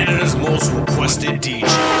 Canada's most requested DJ.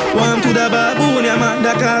 One to the baboon, yeah man.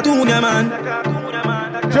 The cartoon, yeah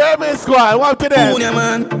man. German squad, one to them. Baboon, yeah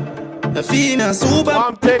man. The female super.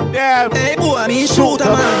 One take them. Hey boy, me shoot a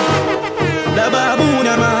man. The baboon,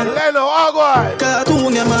 yeah man. Leno, all go.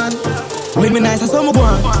 Cartoon, yeah man. When me nice as some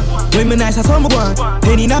one. When me nice as some one.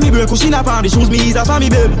 Penny na me break, cushion up on the shoes, me is a family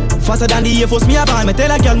baby. Faster than the Air Force, me a van. Me tell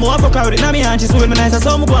a girl more fuck out it na me hand. She say when me nice as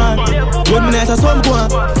some one. When me nice as some one.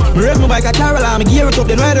 Me raise my bike at Caroline, me gear it up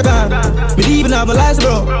then ride it down. Me even have my license,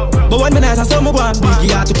 bro. But when me nice as some one, big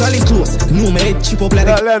yard to call it close. No me head chip up like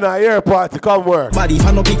that. Lena, your party, come work. Body if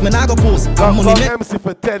I no pick me nah go post. Come MC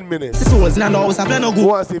for 10 minutes. The souls in the house, I play no good. Who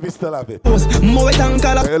wants to see if you still have it? Post, more wet and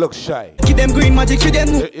color. You look shy. Keep them green magic for them.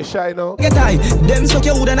 You shy now? Get high, them suck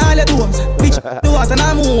your wood and all your doors. Bitch, do what and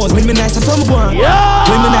I'm yours. When me nice as some one. Yeah.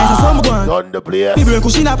 When me nice as some one. Done the place. Me break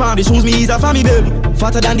cushion up on the shoes, me is a family baby.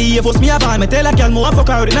 Faster than the Air Force, me a van. Me tell a girl more fuck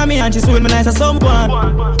out it na me hand. She say when me nice as some one.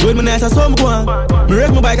 When me nice as some one. Me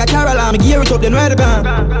wreck my bike at Caroline, me gear it up then ride it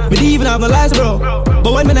down. Me even have no license, bro.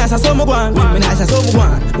 But when me nice as some one. When me nice as some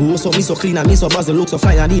one. Oh, so me so clean and me so buzz the look so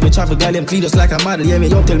fly and even travel girl them clean just like a model. Yeah, me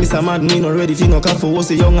young tell Mr. Man me not ready for no call for what's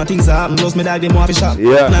the young and things that happen. Plus me dog them want to shop.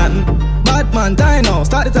 Yeah. Nothing. Bad man, die now,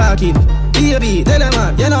 start the talking. Baby, tell them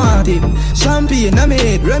man, you know what it. Champagne, na me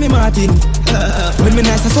head, Remy Martin. When me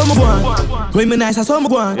nice as some one. When me nice as some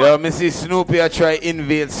one. Yo, me see Snoopy I try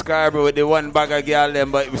invade Scarborough with the one bag of girl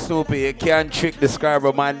them, but Snoopy you can't trick the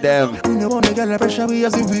Scarborough man them. You know what me girl pressure we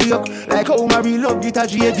as we work. Like how my real love get a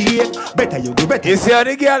GD. Better you go better. You see how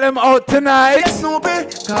the girl them out tonight? Yes, Snoopy,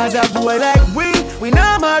 cause a boy like we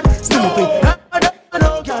not mad. Snoopy,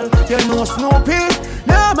 no girl, you know Snoopy,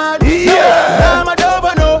 not mad. Yeah. Nah mad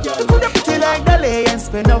over no. You coulda pretty like Dali and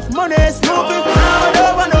spend enough money. Snoopy, nah mad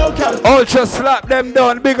over no girl. Ultra slap them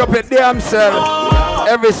down, big up it damn self.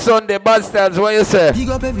 Every Sunday, bad styles, what you say? Big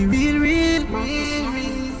up every real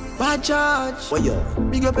bad charge. What yo?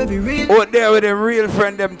 Big up every real. Out there with them real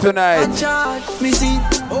friend them tonight. Bad charge. Me see,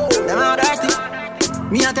 them are dirty.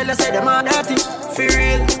 Me I tell you say them are dirty. For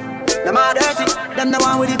real, them are dirty. Them the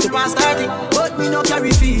one with it to pass 30. But me no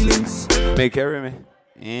carry feelings. Make carry me.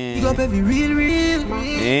 Big up every real.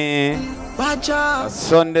 Bad charge.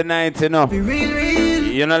 Sunday night, you know. Real.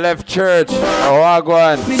 You know left church. Oh, I go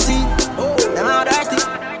on. Me see, them are dirty.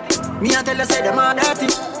 Me I tell you say them are dirty.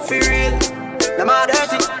 For real, them are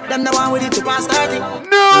dirty. Them the one with it to pass 30. No.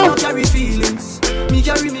 Me no carry feelings. Me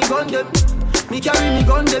carry me gun them. Me carry me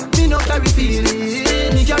gun them. Me no carry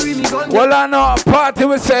feelings. Me carry me gun them. Well, I know party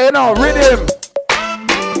we say, you know, rhythm.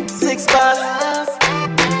 6 bars.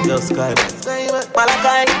 Yo, Sky.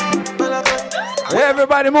 Malachi.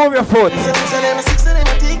 Everybody move your foot.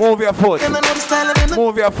 Move your foot.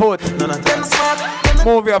 Move your foot.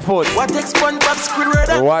 Move your foot.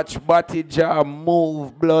 Watch Batty Jar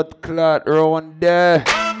move blood clot round there.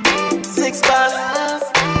 6 bars.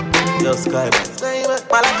 Yo, Sky.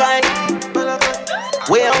 Malachi.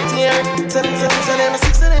 Way out here. Tell them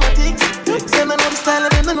 6 of them ticks. Them know the style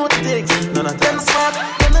and them know the ticks. Them smart,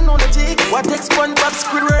 them know the ticks. What takes SpongeBob,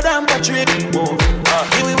 Squidward and Patrick?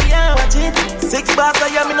 Here we are, watch it. 6 bars, I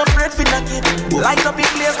am in a afraid for knock it. Light up in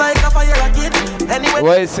place like a fire rocket. Anyway.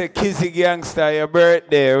 Why is a Kizzy Gangster your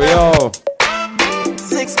birthday? Yo.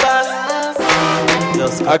 6 bars.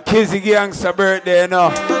 A Kizzy Gangster birthday, no.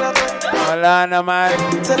 Malana, man.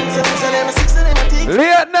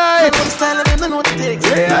 Late night.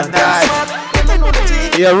 Late night.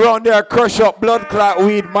 Yeah, round there, crush up blood clot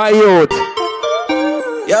weed, my youth.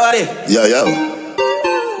 Yo, buddy. Yo.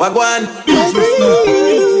 Wagwan.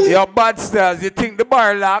 Your bad stars, you think the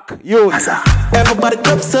bar lock? Youth. Everybody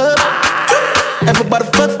cups up. Everybody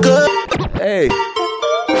fuck up. Hey.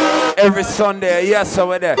 Every Sunday, yes,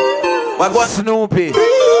 over there. Wagwan. Snoopy.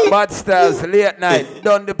 Bad stars, late night.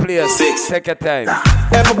 Done the place. 6. Take your time.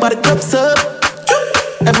 Everybody cups up.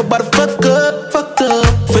 Everybody fuck up.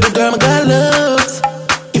 with a girl, my girl loves.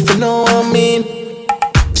 If you know what I mean.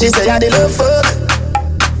 She say I did love fuck.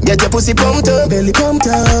 Get your pussy pumped up, belly pumped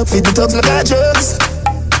up. Feed the dogs, my got drugs.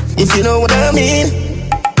 If you know what I mean.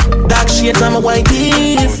 Dark shades on my white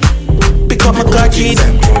teeth. Pick up my car keys.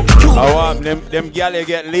 I want them gal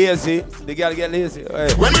get lazy. The gal get lazy.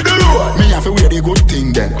 Right. When we do road, me have to wear the good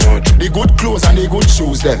thing then. The good clothes and the good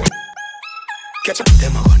shoes then. Catch up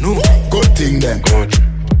them no. Good thing then.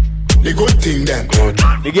 The good thing then.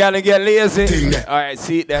 The gal get lazy. Alright,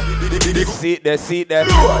 see it there. See it there, see it there.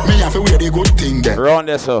 Me have to wear the good thing then. Round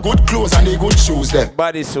this up. Good clothes and the good shoes then.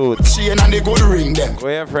 Body suit. Chain and the good ring then.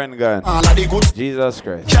 Where your friend gone? All of the good. Jesus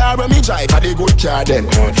Christ. Car when me drive are the good car then.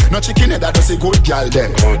 No chicken head that does a good gal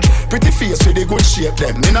then. Pretty face with the good shape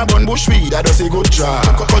then. Me na bun bush weed that does a good job.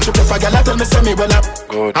 Country play for gal tell me say me well up.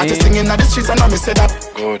 Artist singing at the streets and now me say that.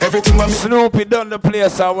 Everything when me Snoopy done the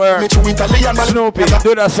place I work. Me true Italian man. Snoopy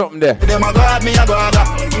do that something there. Them a God, me a God.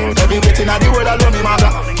 Every waiting at the world I love me mother.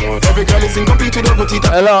 Every girl is in compete with the good eater.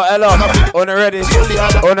 Hello. On ready.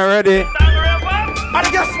 On ready. And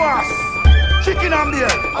guess what? Chicken and beer.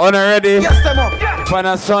 On ready. Yes, them up. On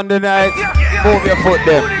a Sunday night, move your foot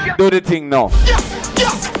there. Do the thing now.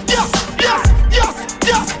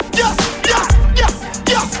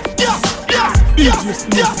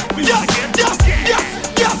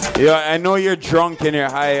 Yeah, I know you're drunk and you're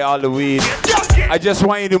high all the weed. I just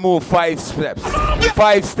want you to move 5 steps.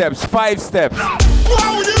 5 steps. 5 steps.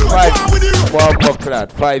 5. Well, fuck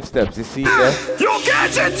that. 5 steps. You see there? You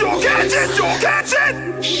catch it.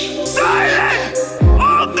 Silent.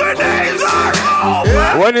 All the days are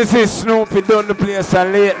over. When you see Snoopy done the place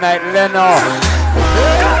on late night, Leno.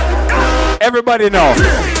 Everybody know.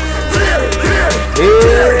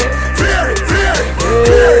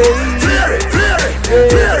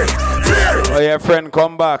 Oh, your friend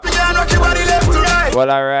come back. Well,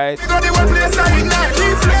 alright.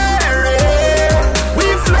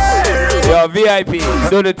 Yo, VIP,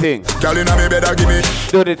 do the thing.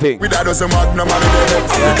 Do the thing.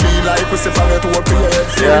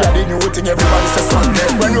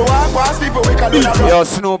 Yo,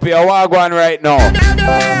 Snoopy, I walk one right now.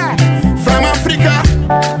 From Africa,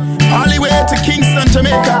 all the way to Kingston,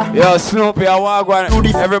 Jamaica. Yo, Snoopy, I walk one.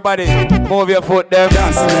 Everybody, move your foot them.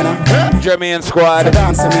 Jermaine Squad.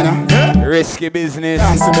 Risky Business.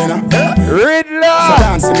 Riddler.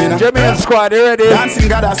 Jermaine Squad, you ready? Dancing,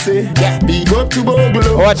 gotta say. Big up to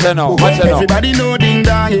Bogolo. Watch it now. Everybody know ding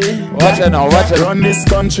dong, yeah. Watch it now. Run this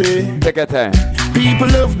country. Take your time. People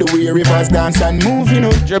love the way rivers dance and move, you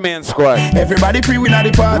know. Jermaine Squad. Everybody pre-win at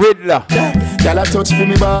the party. Riddler. Y'all a touch for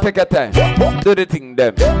me, bar. Take your time. Do the thing,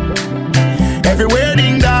 them. Everywhere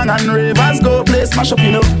ding dong and rivers go. Play smash up,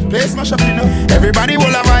 you know. Everybody will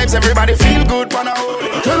have vibes. Everybody feel good.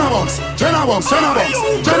 Jenna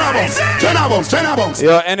bounce.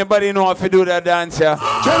 Yo, anybody know if you do that dance here?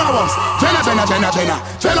 Jenna bounce.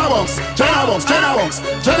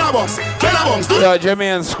 Yo,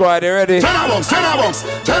 Jermaine Squad, you ready? Jenna bounce.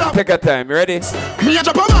 Take your time, you ready? Me a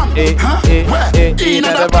Japan man. In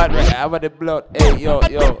the bad, I want the blood. Hey, yo.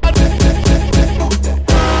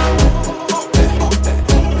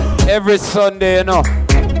 Every Sunday, you know.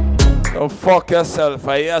 Don't fuck yourself.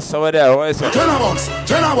 I hear some of that. What is it? Jenna bounce.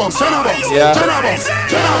 Yeah.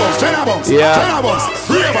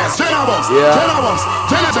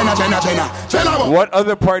 Jenna. What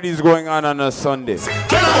other parties going on a Sunday?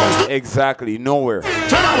 Exactly, nowhere.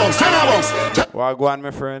 Well, go on,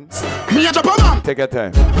 my friends. Me a Japan. Take your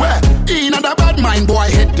time. Well, in the bad mind boy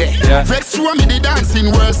head there. Yeah. Vex through me the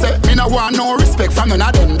dancing worse. Me no want no respect from none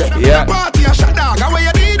of them there. Yeah. Party a shot dog, how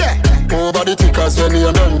you did there? Over the tickers when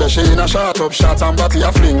you done there. She in a shot up shot and body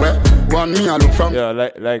a fling where. One me a look from. Yeah,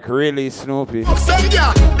 like really Snoopy. Some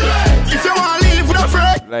girl, if you want leave with a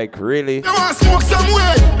friend. Like really. You want smoke some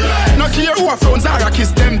way. No care who a phones are a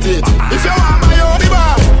kiss them teeth. If you want my own the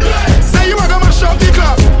bar, say you want to mash up the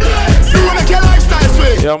club. You want make your lifestyle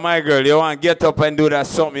swing. Yo, my girl, you want to get up and do that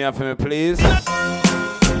something for me, please?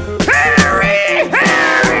 Harry,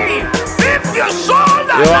 if your shoulder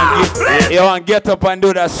You want to get up and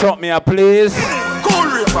do that something, please? Cool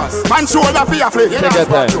rappers, man shoulder for your flick. Take your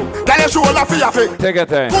time. Tell your shoulder for your flick. Take your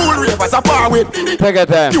time. Cool rappers a par with. Take your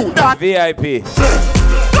time. VIP.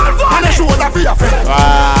 And your shoulder for your flick.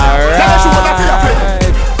 Alright. Tell your shoulder for your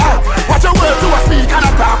flick. Watch your words to a speak and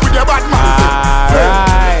a talk with your bad man.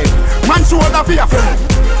 Alright. Man shoulder for your flick.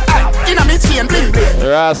 Inna me chain bling bling.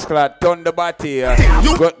 Rascal, Thunderbody.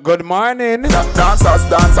 Good morning.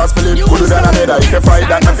 Dancers feeling good than another. If you fight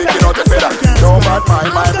that, I'm thinking out the feather. No bad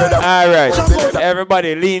mind, my brother. Alright.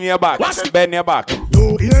 Everybody lean your back. Bend your back.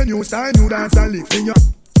 You hear new style, new dance and lift in your.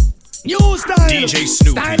 New style. DJ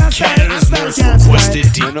Snoopy, Canada's most requested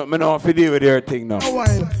DJ. I know if you deal with your thing now.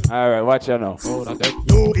 Alright, watch you now.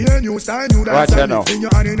 You hear new style, new dance. Watch you now.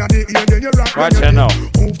 Watch you now.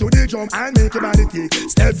 Move to the drum and make your body kick.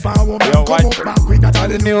 Step forward and come up back with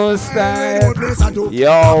that new style.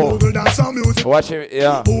 Yo. Watch it,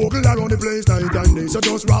 yeah. Bogle around the place night and day. So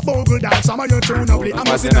just rap bogle dance. Some of your tune up. I'm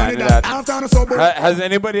a sitting on that. Has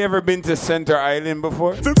anybody ever been to Center Island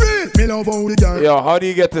before? For real, me love how the girl. Yo, how do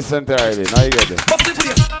you get to Center Island? How you get there?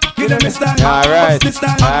 Alright.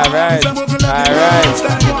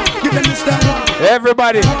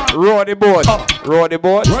 Everybody, row the boat. Row the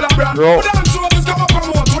boat. Row.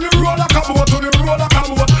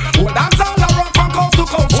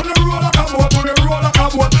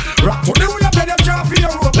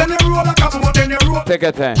 Take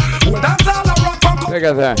a time. Take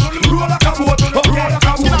a time.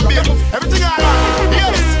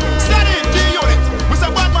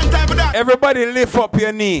 Everybody lift up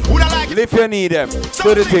your knee. Lift your knee them.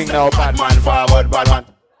 Do the thing now. Bad man forward, bad man.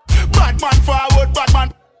 Bad man forward, bad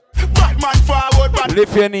man. Bad man forward, bad man.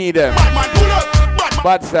 Lift your knee them. Bad man pull up.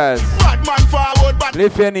 Bad stars. Bad man forward, bad man.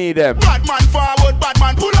 Lift your knee them. Bad man forward, bad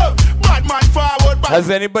man pull up. Bad man forward, bad man. Has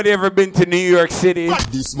anybody ever been to New York City?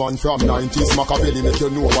 This man from 90s Machiavelli make you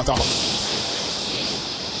know what a...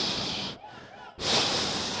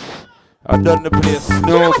 I done the place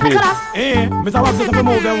Snoopy.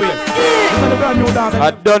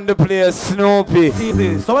 I done the place Snoopy.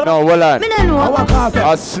 No, hold on.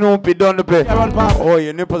 Snoopy done the place. Oh,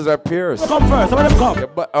 your nipples are pierced. Come first, some of them come. Yeah,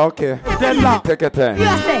 but, okay. Take a time.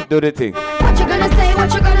 Do the thing. What you gonna say?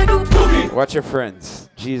 What you gonna do? Watch your friends.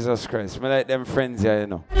 Jesus Christ. Me like them friends, yeah, you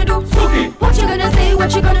know. What you gonna say?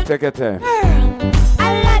 What you gonna do? Take a time. I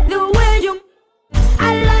like the way you.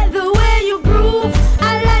 I like the way you groove.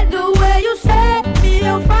 I like the way you set me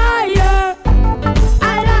on fire.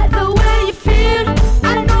 I like the way you feel.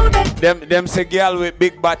 I know that. Them say girl with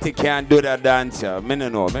big body can't do that dance, yeah. Me no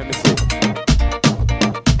know. Let me see.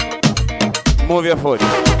 Move your foot.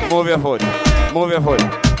 Move your foot. Move your foot.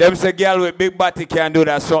 Them say girl with big body can't do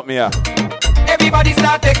that something, yeah. Everybody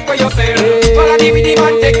start take for yourself. Follow the with the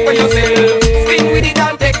man, take for yourself. Spin with it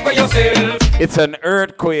and take for yourself. It's an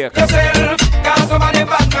earthquake. Yourself. Cause some of the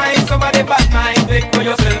bad mind, take for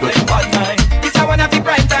yourself, take bad mind. It's a one of the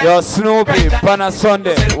prime time. Yo, Snoopy, Pana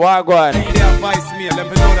Sunday, Wagwan.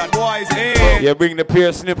 You bring the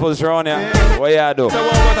pierced nipples around here. What you do?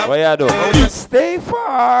 What you do? Stay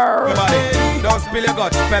far. Everybody, don't spill your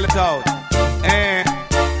guts, spell it out.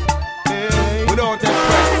 We don't take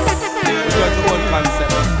press. It's just the one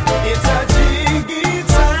concept. It's a jiggy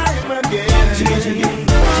time again. Jiggy, jiggy.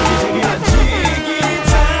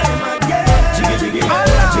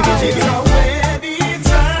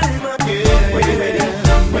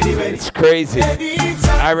 It's crazy.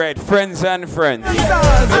 Alright, friends and friends.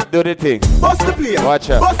 Do the thing. Watch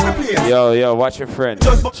out. Yo, watch your friend.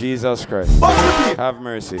 Jesus Christ. Have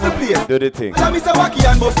mercy. Do the thing.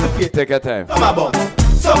 Take your time. What?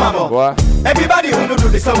 Everybody who know do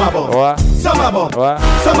the summer ball. What? Summer ball. What?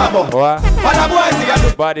 Summer ball. What? Father boys, you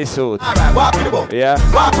got body suit. Alright, walk with the ball. Yeah.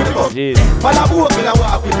 Walk with the ball. Jeez. Father boys, you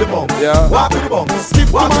walk with the ball. Yeah. Walk with the ball.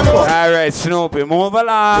 Skip, walk with the ball. Alright, Snoopy, move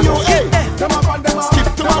along. Skip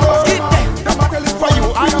tomorrow. Skip for you.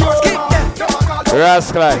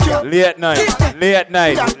 Rascal, late night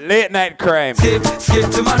crime. Skip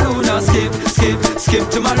to my Luna, skip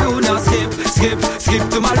to my Luna, skip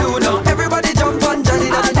to my Luna. Everybody jump on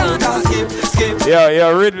Johnny, skip.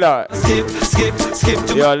 Yo, Riddler. Skip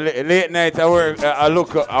to yo, late night I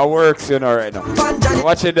works, you know, right now.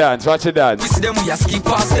 Watch it dance. We see them, we skip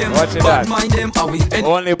past them. Watch it dance. Mind them, how we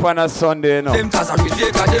only upon a Sunday, you know. Them cause I will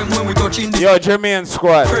take them when we touching the yo, Jermaine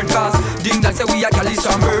Squad. Ding that say we are Cali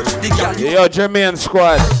Summer. Yo, Jermaine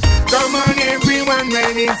Squad. Come on, everyone,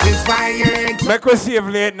 when it's inspired. Make us see if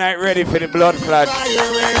late night ready for the blood clot.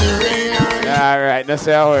 Alright, that's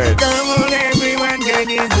our word. Come on, everyone, when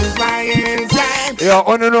it's inspired. Yo,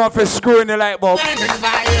 I don't know if it's screwing the light bulb.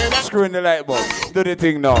 Screwing the light bulb. Do the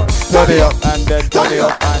thing now. Turn it up and then turn it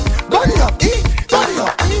up and turn it up, turn it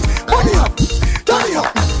up, turn it up, turn it up,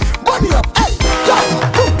 turn it up. Hey, turn it up.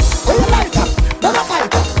 Where you like that? Not a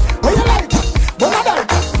fighter. Where you like that? Not a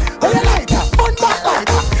lighter. Where you like that? One back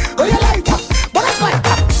lighter. Where you like that? Not a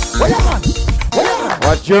fighter. Where you run? Where you run?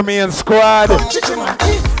 watch Jermaine Squad. Watch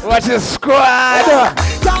the squad.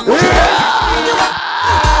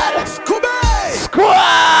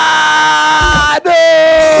 Squad!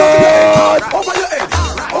 Over your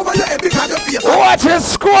head. Over your head behind your face. Watch the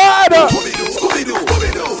squad!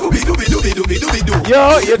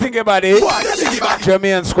 Yo, you think about it?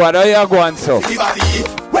 Jermaine Squad, how you going so? Ready.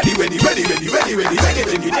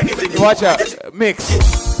 Watch out. Mix.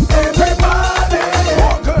 Everybody,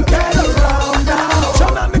 get around now.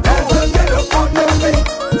 Turn on the cover, get up on your feet.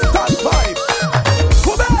 Stand by.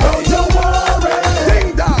 Don't you worry.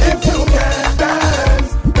 Ding dong. If you can dance,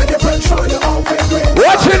 then your friend show you how to green.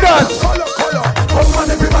 Watch it dance. Color. Come on,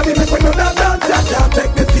 everybody, make we do that dance. You can't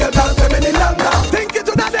take this here dance any longer. Think it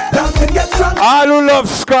to that day. Dancing get strong. All who love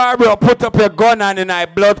Scarborough, put up your gun and in a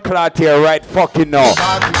blood clot here right fucking now.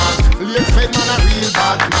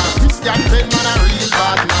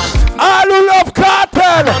 All who love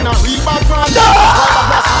Cartel.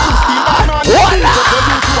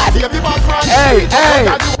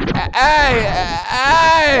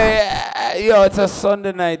 Hey. Yo, it's a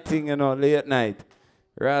Sunday night thing, you know, late night.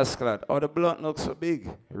 Rascal. Oh, the blunt looks so big.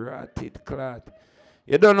 Rotted clot.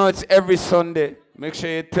 You don't know it's every Sunday. Make sure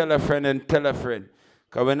you tell a friend and tell a friend.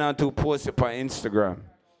 Because we're not to post it on Instagram.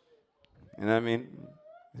 You know what I mean?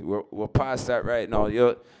 We're past that right now.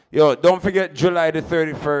 Yo, don't forget July the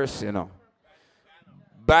 31st, you know.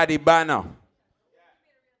 Body Banner.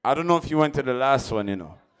 I don't know if you went to the last one, you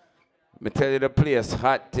know. Me tell you the place,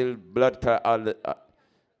 hot till blood clot. All the,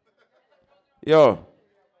 yo,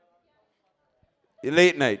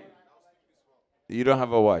 late night. You don't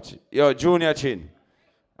have a watch. Yo, Junior Chin.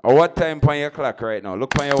 What time on your clock right now?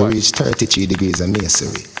 Look on your watch. Reach 33 degrees of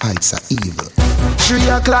masonry. Heights are evil. 3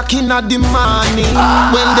 o'clock in the morning.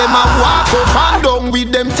 When them a walk up and down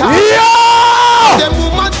with them time. Yo! Them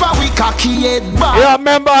woman for we cocky head back. You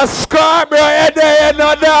remember Scarborough head there, you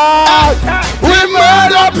know that? We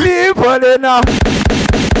murder people, you know.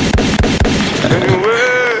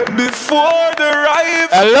 Anyway, before the rifle.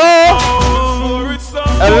 Hello?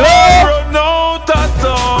 Hello? No,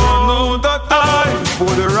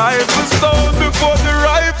 before the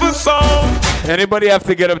rifle sound. Anybody have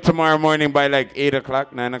to get up tomorrow morning by like 8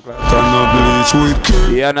 o'clock, 9 o'clock?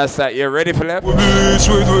 You understand? You ready for left? Bleach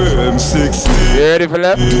with M60. You ready for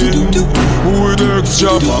left? With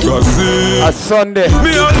extra magazine. A Sunday.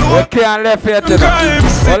 We can't left here today.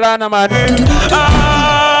 Hold on, man.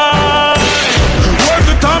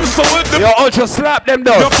 Yo, Ultra, slap them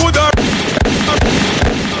down.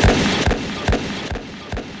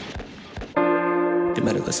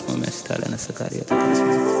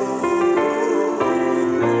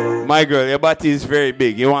 My girl, your body is very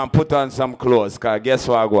big. You want to put on some clothes, cause guess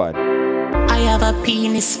what I want? I have a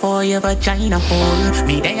penis for your vagina hole.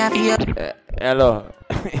 Me they have your hello.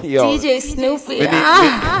 Yo. DJ Snoopy.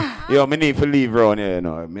 Me need to leave around here, you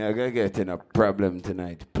know. I gotta get in a problem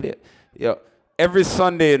tonight. Play. Yo, every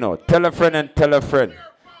Sunday, you know, tell a friend and tell a friend.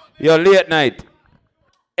 Yo, late night.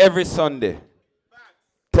 Every Sunday.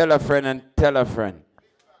 Tell a friend and tell a friend.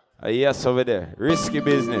 Yes, over there. Risky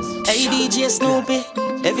business. Hey, DJ Snoopy.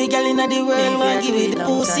 Every girl in the world want give it the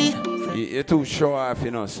pussy. You're too show off,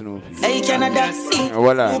 you know, Snoopy. Hey, Canada.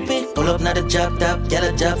 Snoopy. Pull up now the job top. Get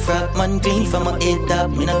a job frog. Man clean from my head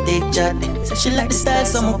top. Me no take chat. Say she like the style,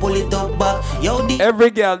 so I'ma pull it up back. Yo,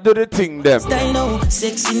 every girl do the thing, them. Style now.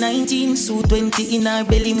 Sexy 19, suit 20 in her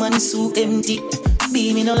belly, man, suit empty.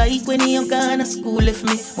 Be me no like when you gone to school left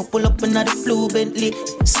me. I pull up in the blue Bentley.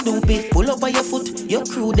 Snoopy, pull up by your foot. Your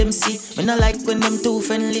crew them see. Me no like when them too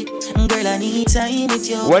friendly. Girl, I need time with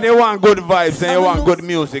you. When you want good vibes and you want good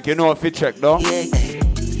music, you know if you check, though. Yeah.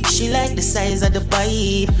 She like the size of the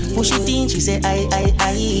pipe. Push it in, she say I.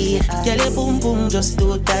 Girl, your boom boom just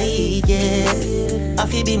too tight, yeah. I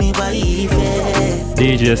feel be me wife, yeah.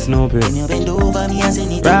 DJ Snoopy. When you bend over me as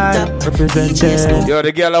any right, represented. Yo,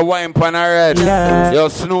 the girl a wine pan her head. Yeah. Yo,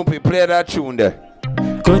 Snoopy, play that tune there.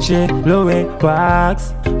 Gucci, Louis,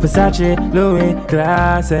 Wax, Versace, Louis,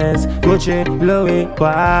 glasses. Gucci, Louis,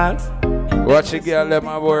 Wax. Watch the girl, let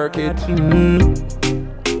me work it.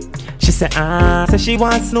 She said, so she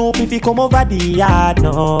wants Snoopy if he come over the yard,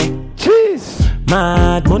 no. Jeez.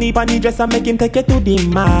 Mad, money pon the dress and make him take you to the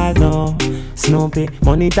mad, no. Snoopy,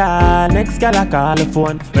 money down, next girl I call the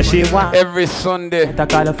phone. But she want every Sunday. I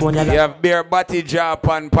call the phone, you have bare body job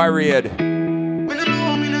on parade.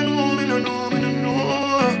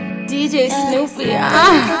 DJ Snoopy.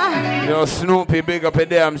 Yo, Snoopy, big up a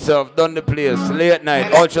day himself, done the place, late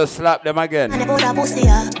night, Ultra slap them again.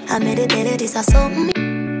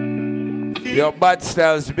 Your bad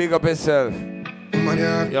styles, big up yourself.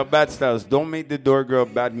 Your bad styles, don't make the door girl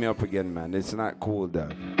bad me up again, man. It's not cool,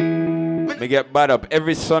 dog. Me get bad up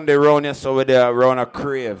every Sunday round here, so we're there around a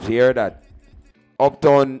crave. You hear that?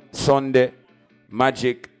 Uptown Sunday,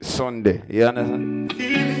 Magic Sunday. You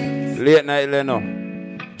understand? Late night, Leno.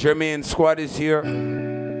 Jermaine Squad is here.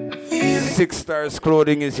 6 Stars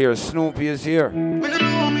Clothing is here. Snoopy is here.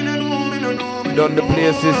 Done the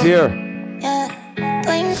Place is here.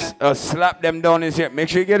 Slap them down his head. Make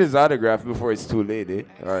sure you get his autograph before it's too late, eh?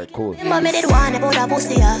 Alright, cool. I made it one about a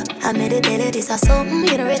pussy, yeah. I made it tell it is a something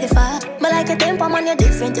you ready for. But like a temper man, you're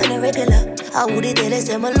different than a regular. I would it tell it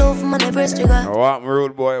say my love, my press trigger. I want me,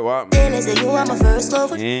 rude boy, what me? Tell it say you are my first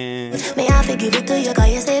love. Yeah. May I forgive it to you, cause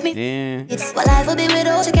you saved me. Yeah. It's what life will be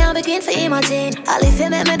without you, can't begin for imagine. I'll if you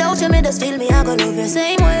make me doubt you, me just feel me, I go love you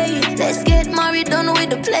same way. Let's get married, done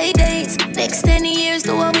with the play dates. Next 10 years,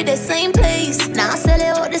 do it with the same place. Now sell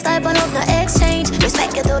it out this type of love, no exchange.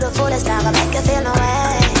 Respect you to the fullest, I go make you feel no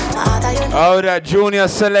way. Oh, that junior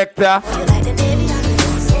selector.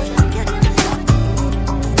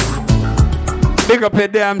 Big up your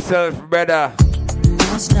damn self, brother.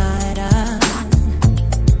 Last night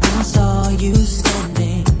I saw you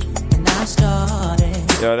standing and I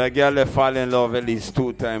started. Yo, that girl that fall in love at least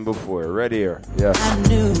 2 times before. Ready here. Yeah. I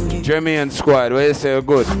knew you. Jeremy and squad, what you say?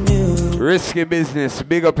 Good. Risky business.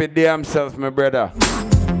 Big up your damn self, my brother.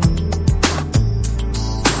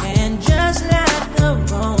 And just like the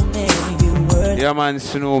moment you were. Yeah, man,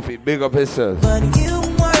 Snoopy. Big up yourself. But you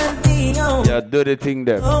weren't the only. Yeah, do the thing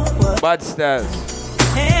there. Bad styles.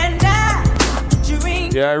 And I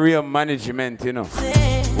dreamed. Yeah, real management, you know.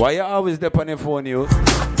 Why you always there on your phone, you?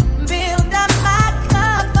 Build up my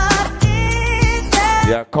confidence.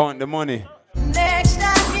 Yeah, count the money. Next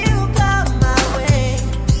time you come my way,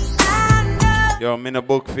 I know. Yo, I'm in a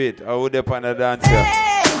book fit. I would up on a dance here.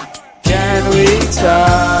 Can we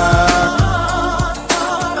talk?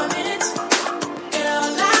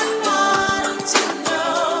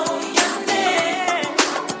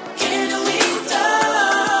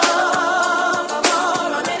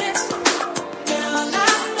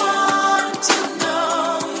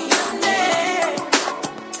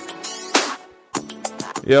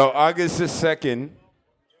 Yo, August the 2nd.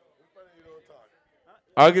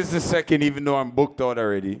 August the 2nd, even though I'm booked out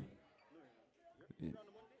already.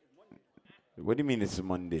 What do you mean it's a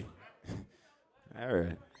Monday? All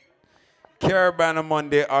right. Carabana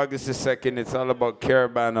Monday, August the 2nd. It's all about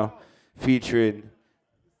Carabana featuring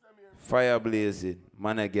Fire Blazing,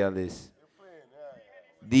 Managallis,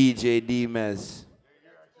 DJ D-Mez.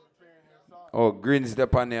 Oh, Grins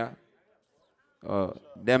Depania. Oh,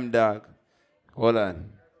 Them Dog. Hold on.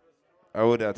 I would have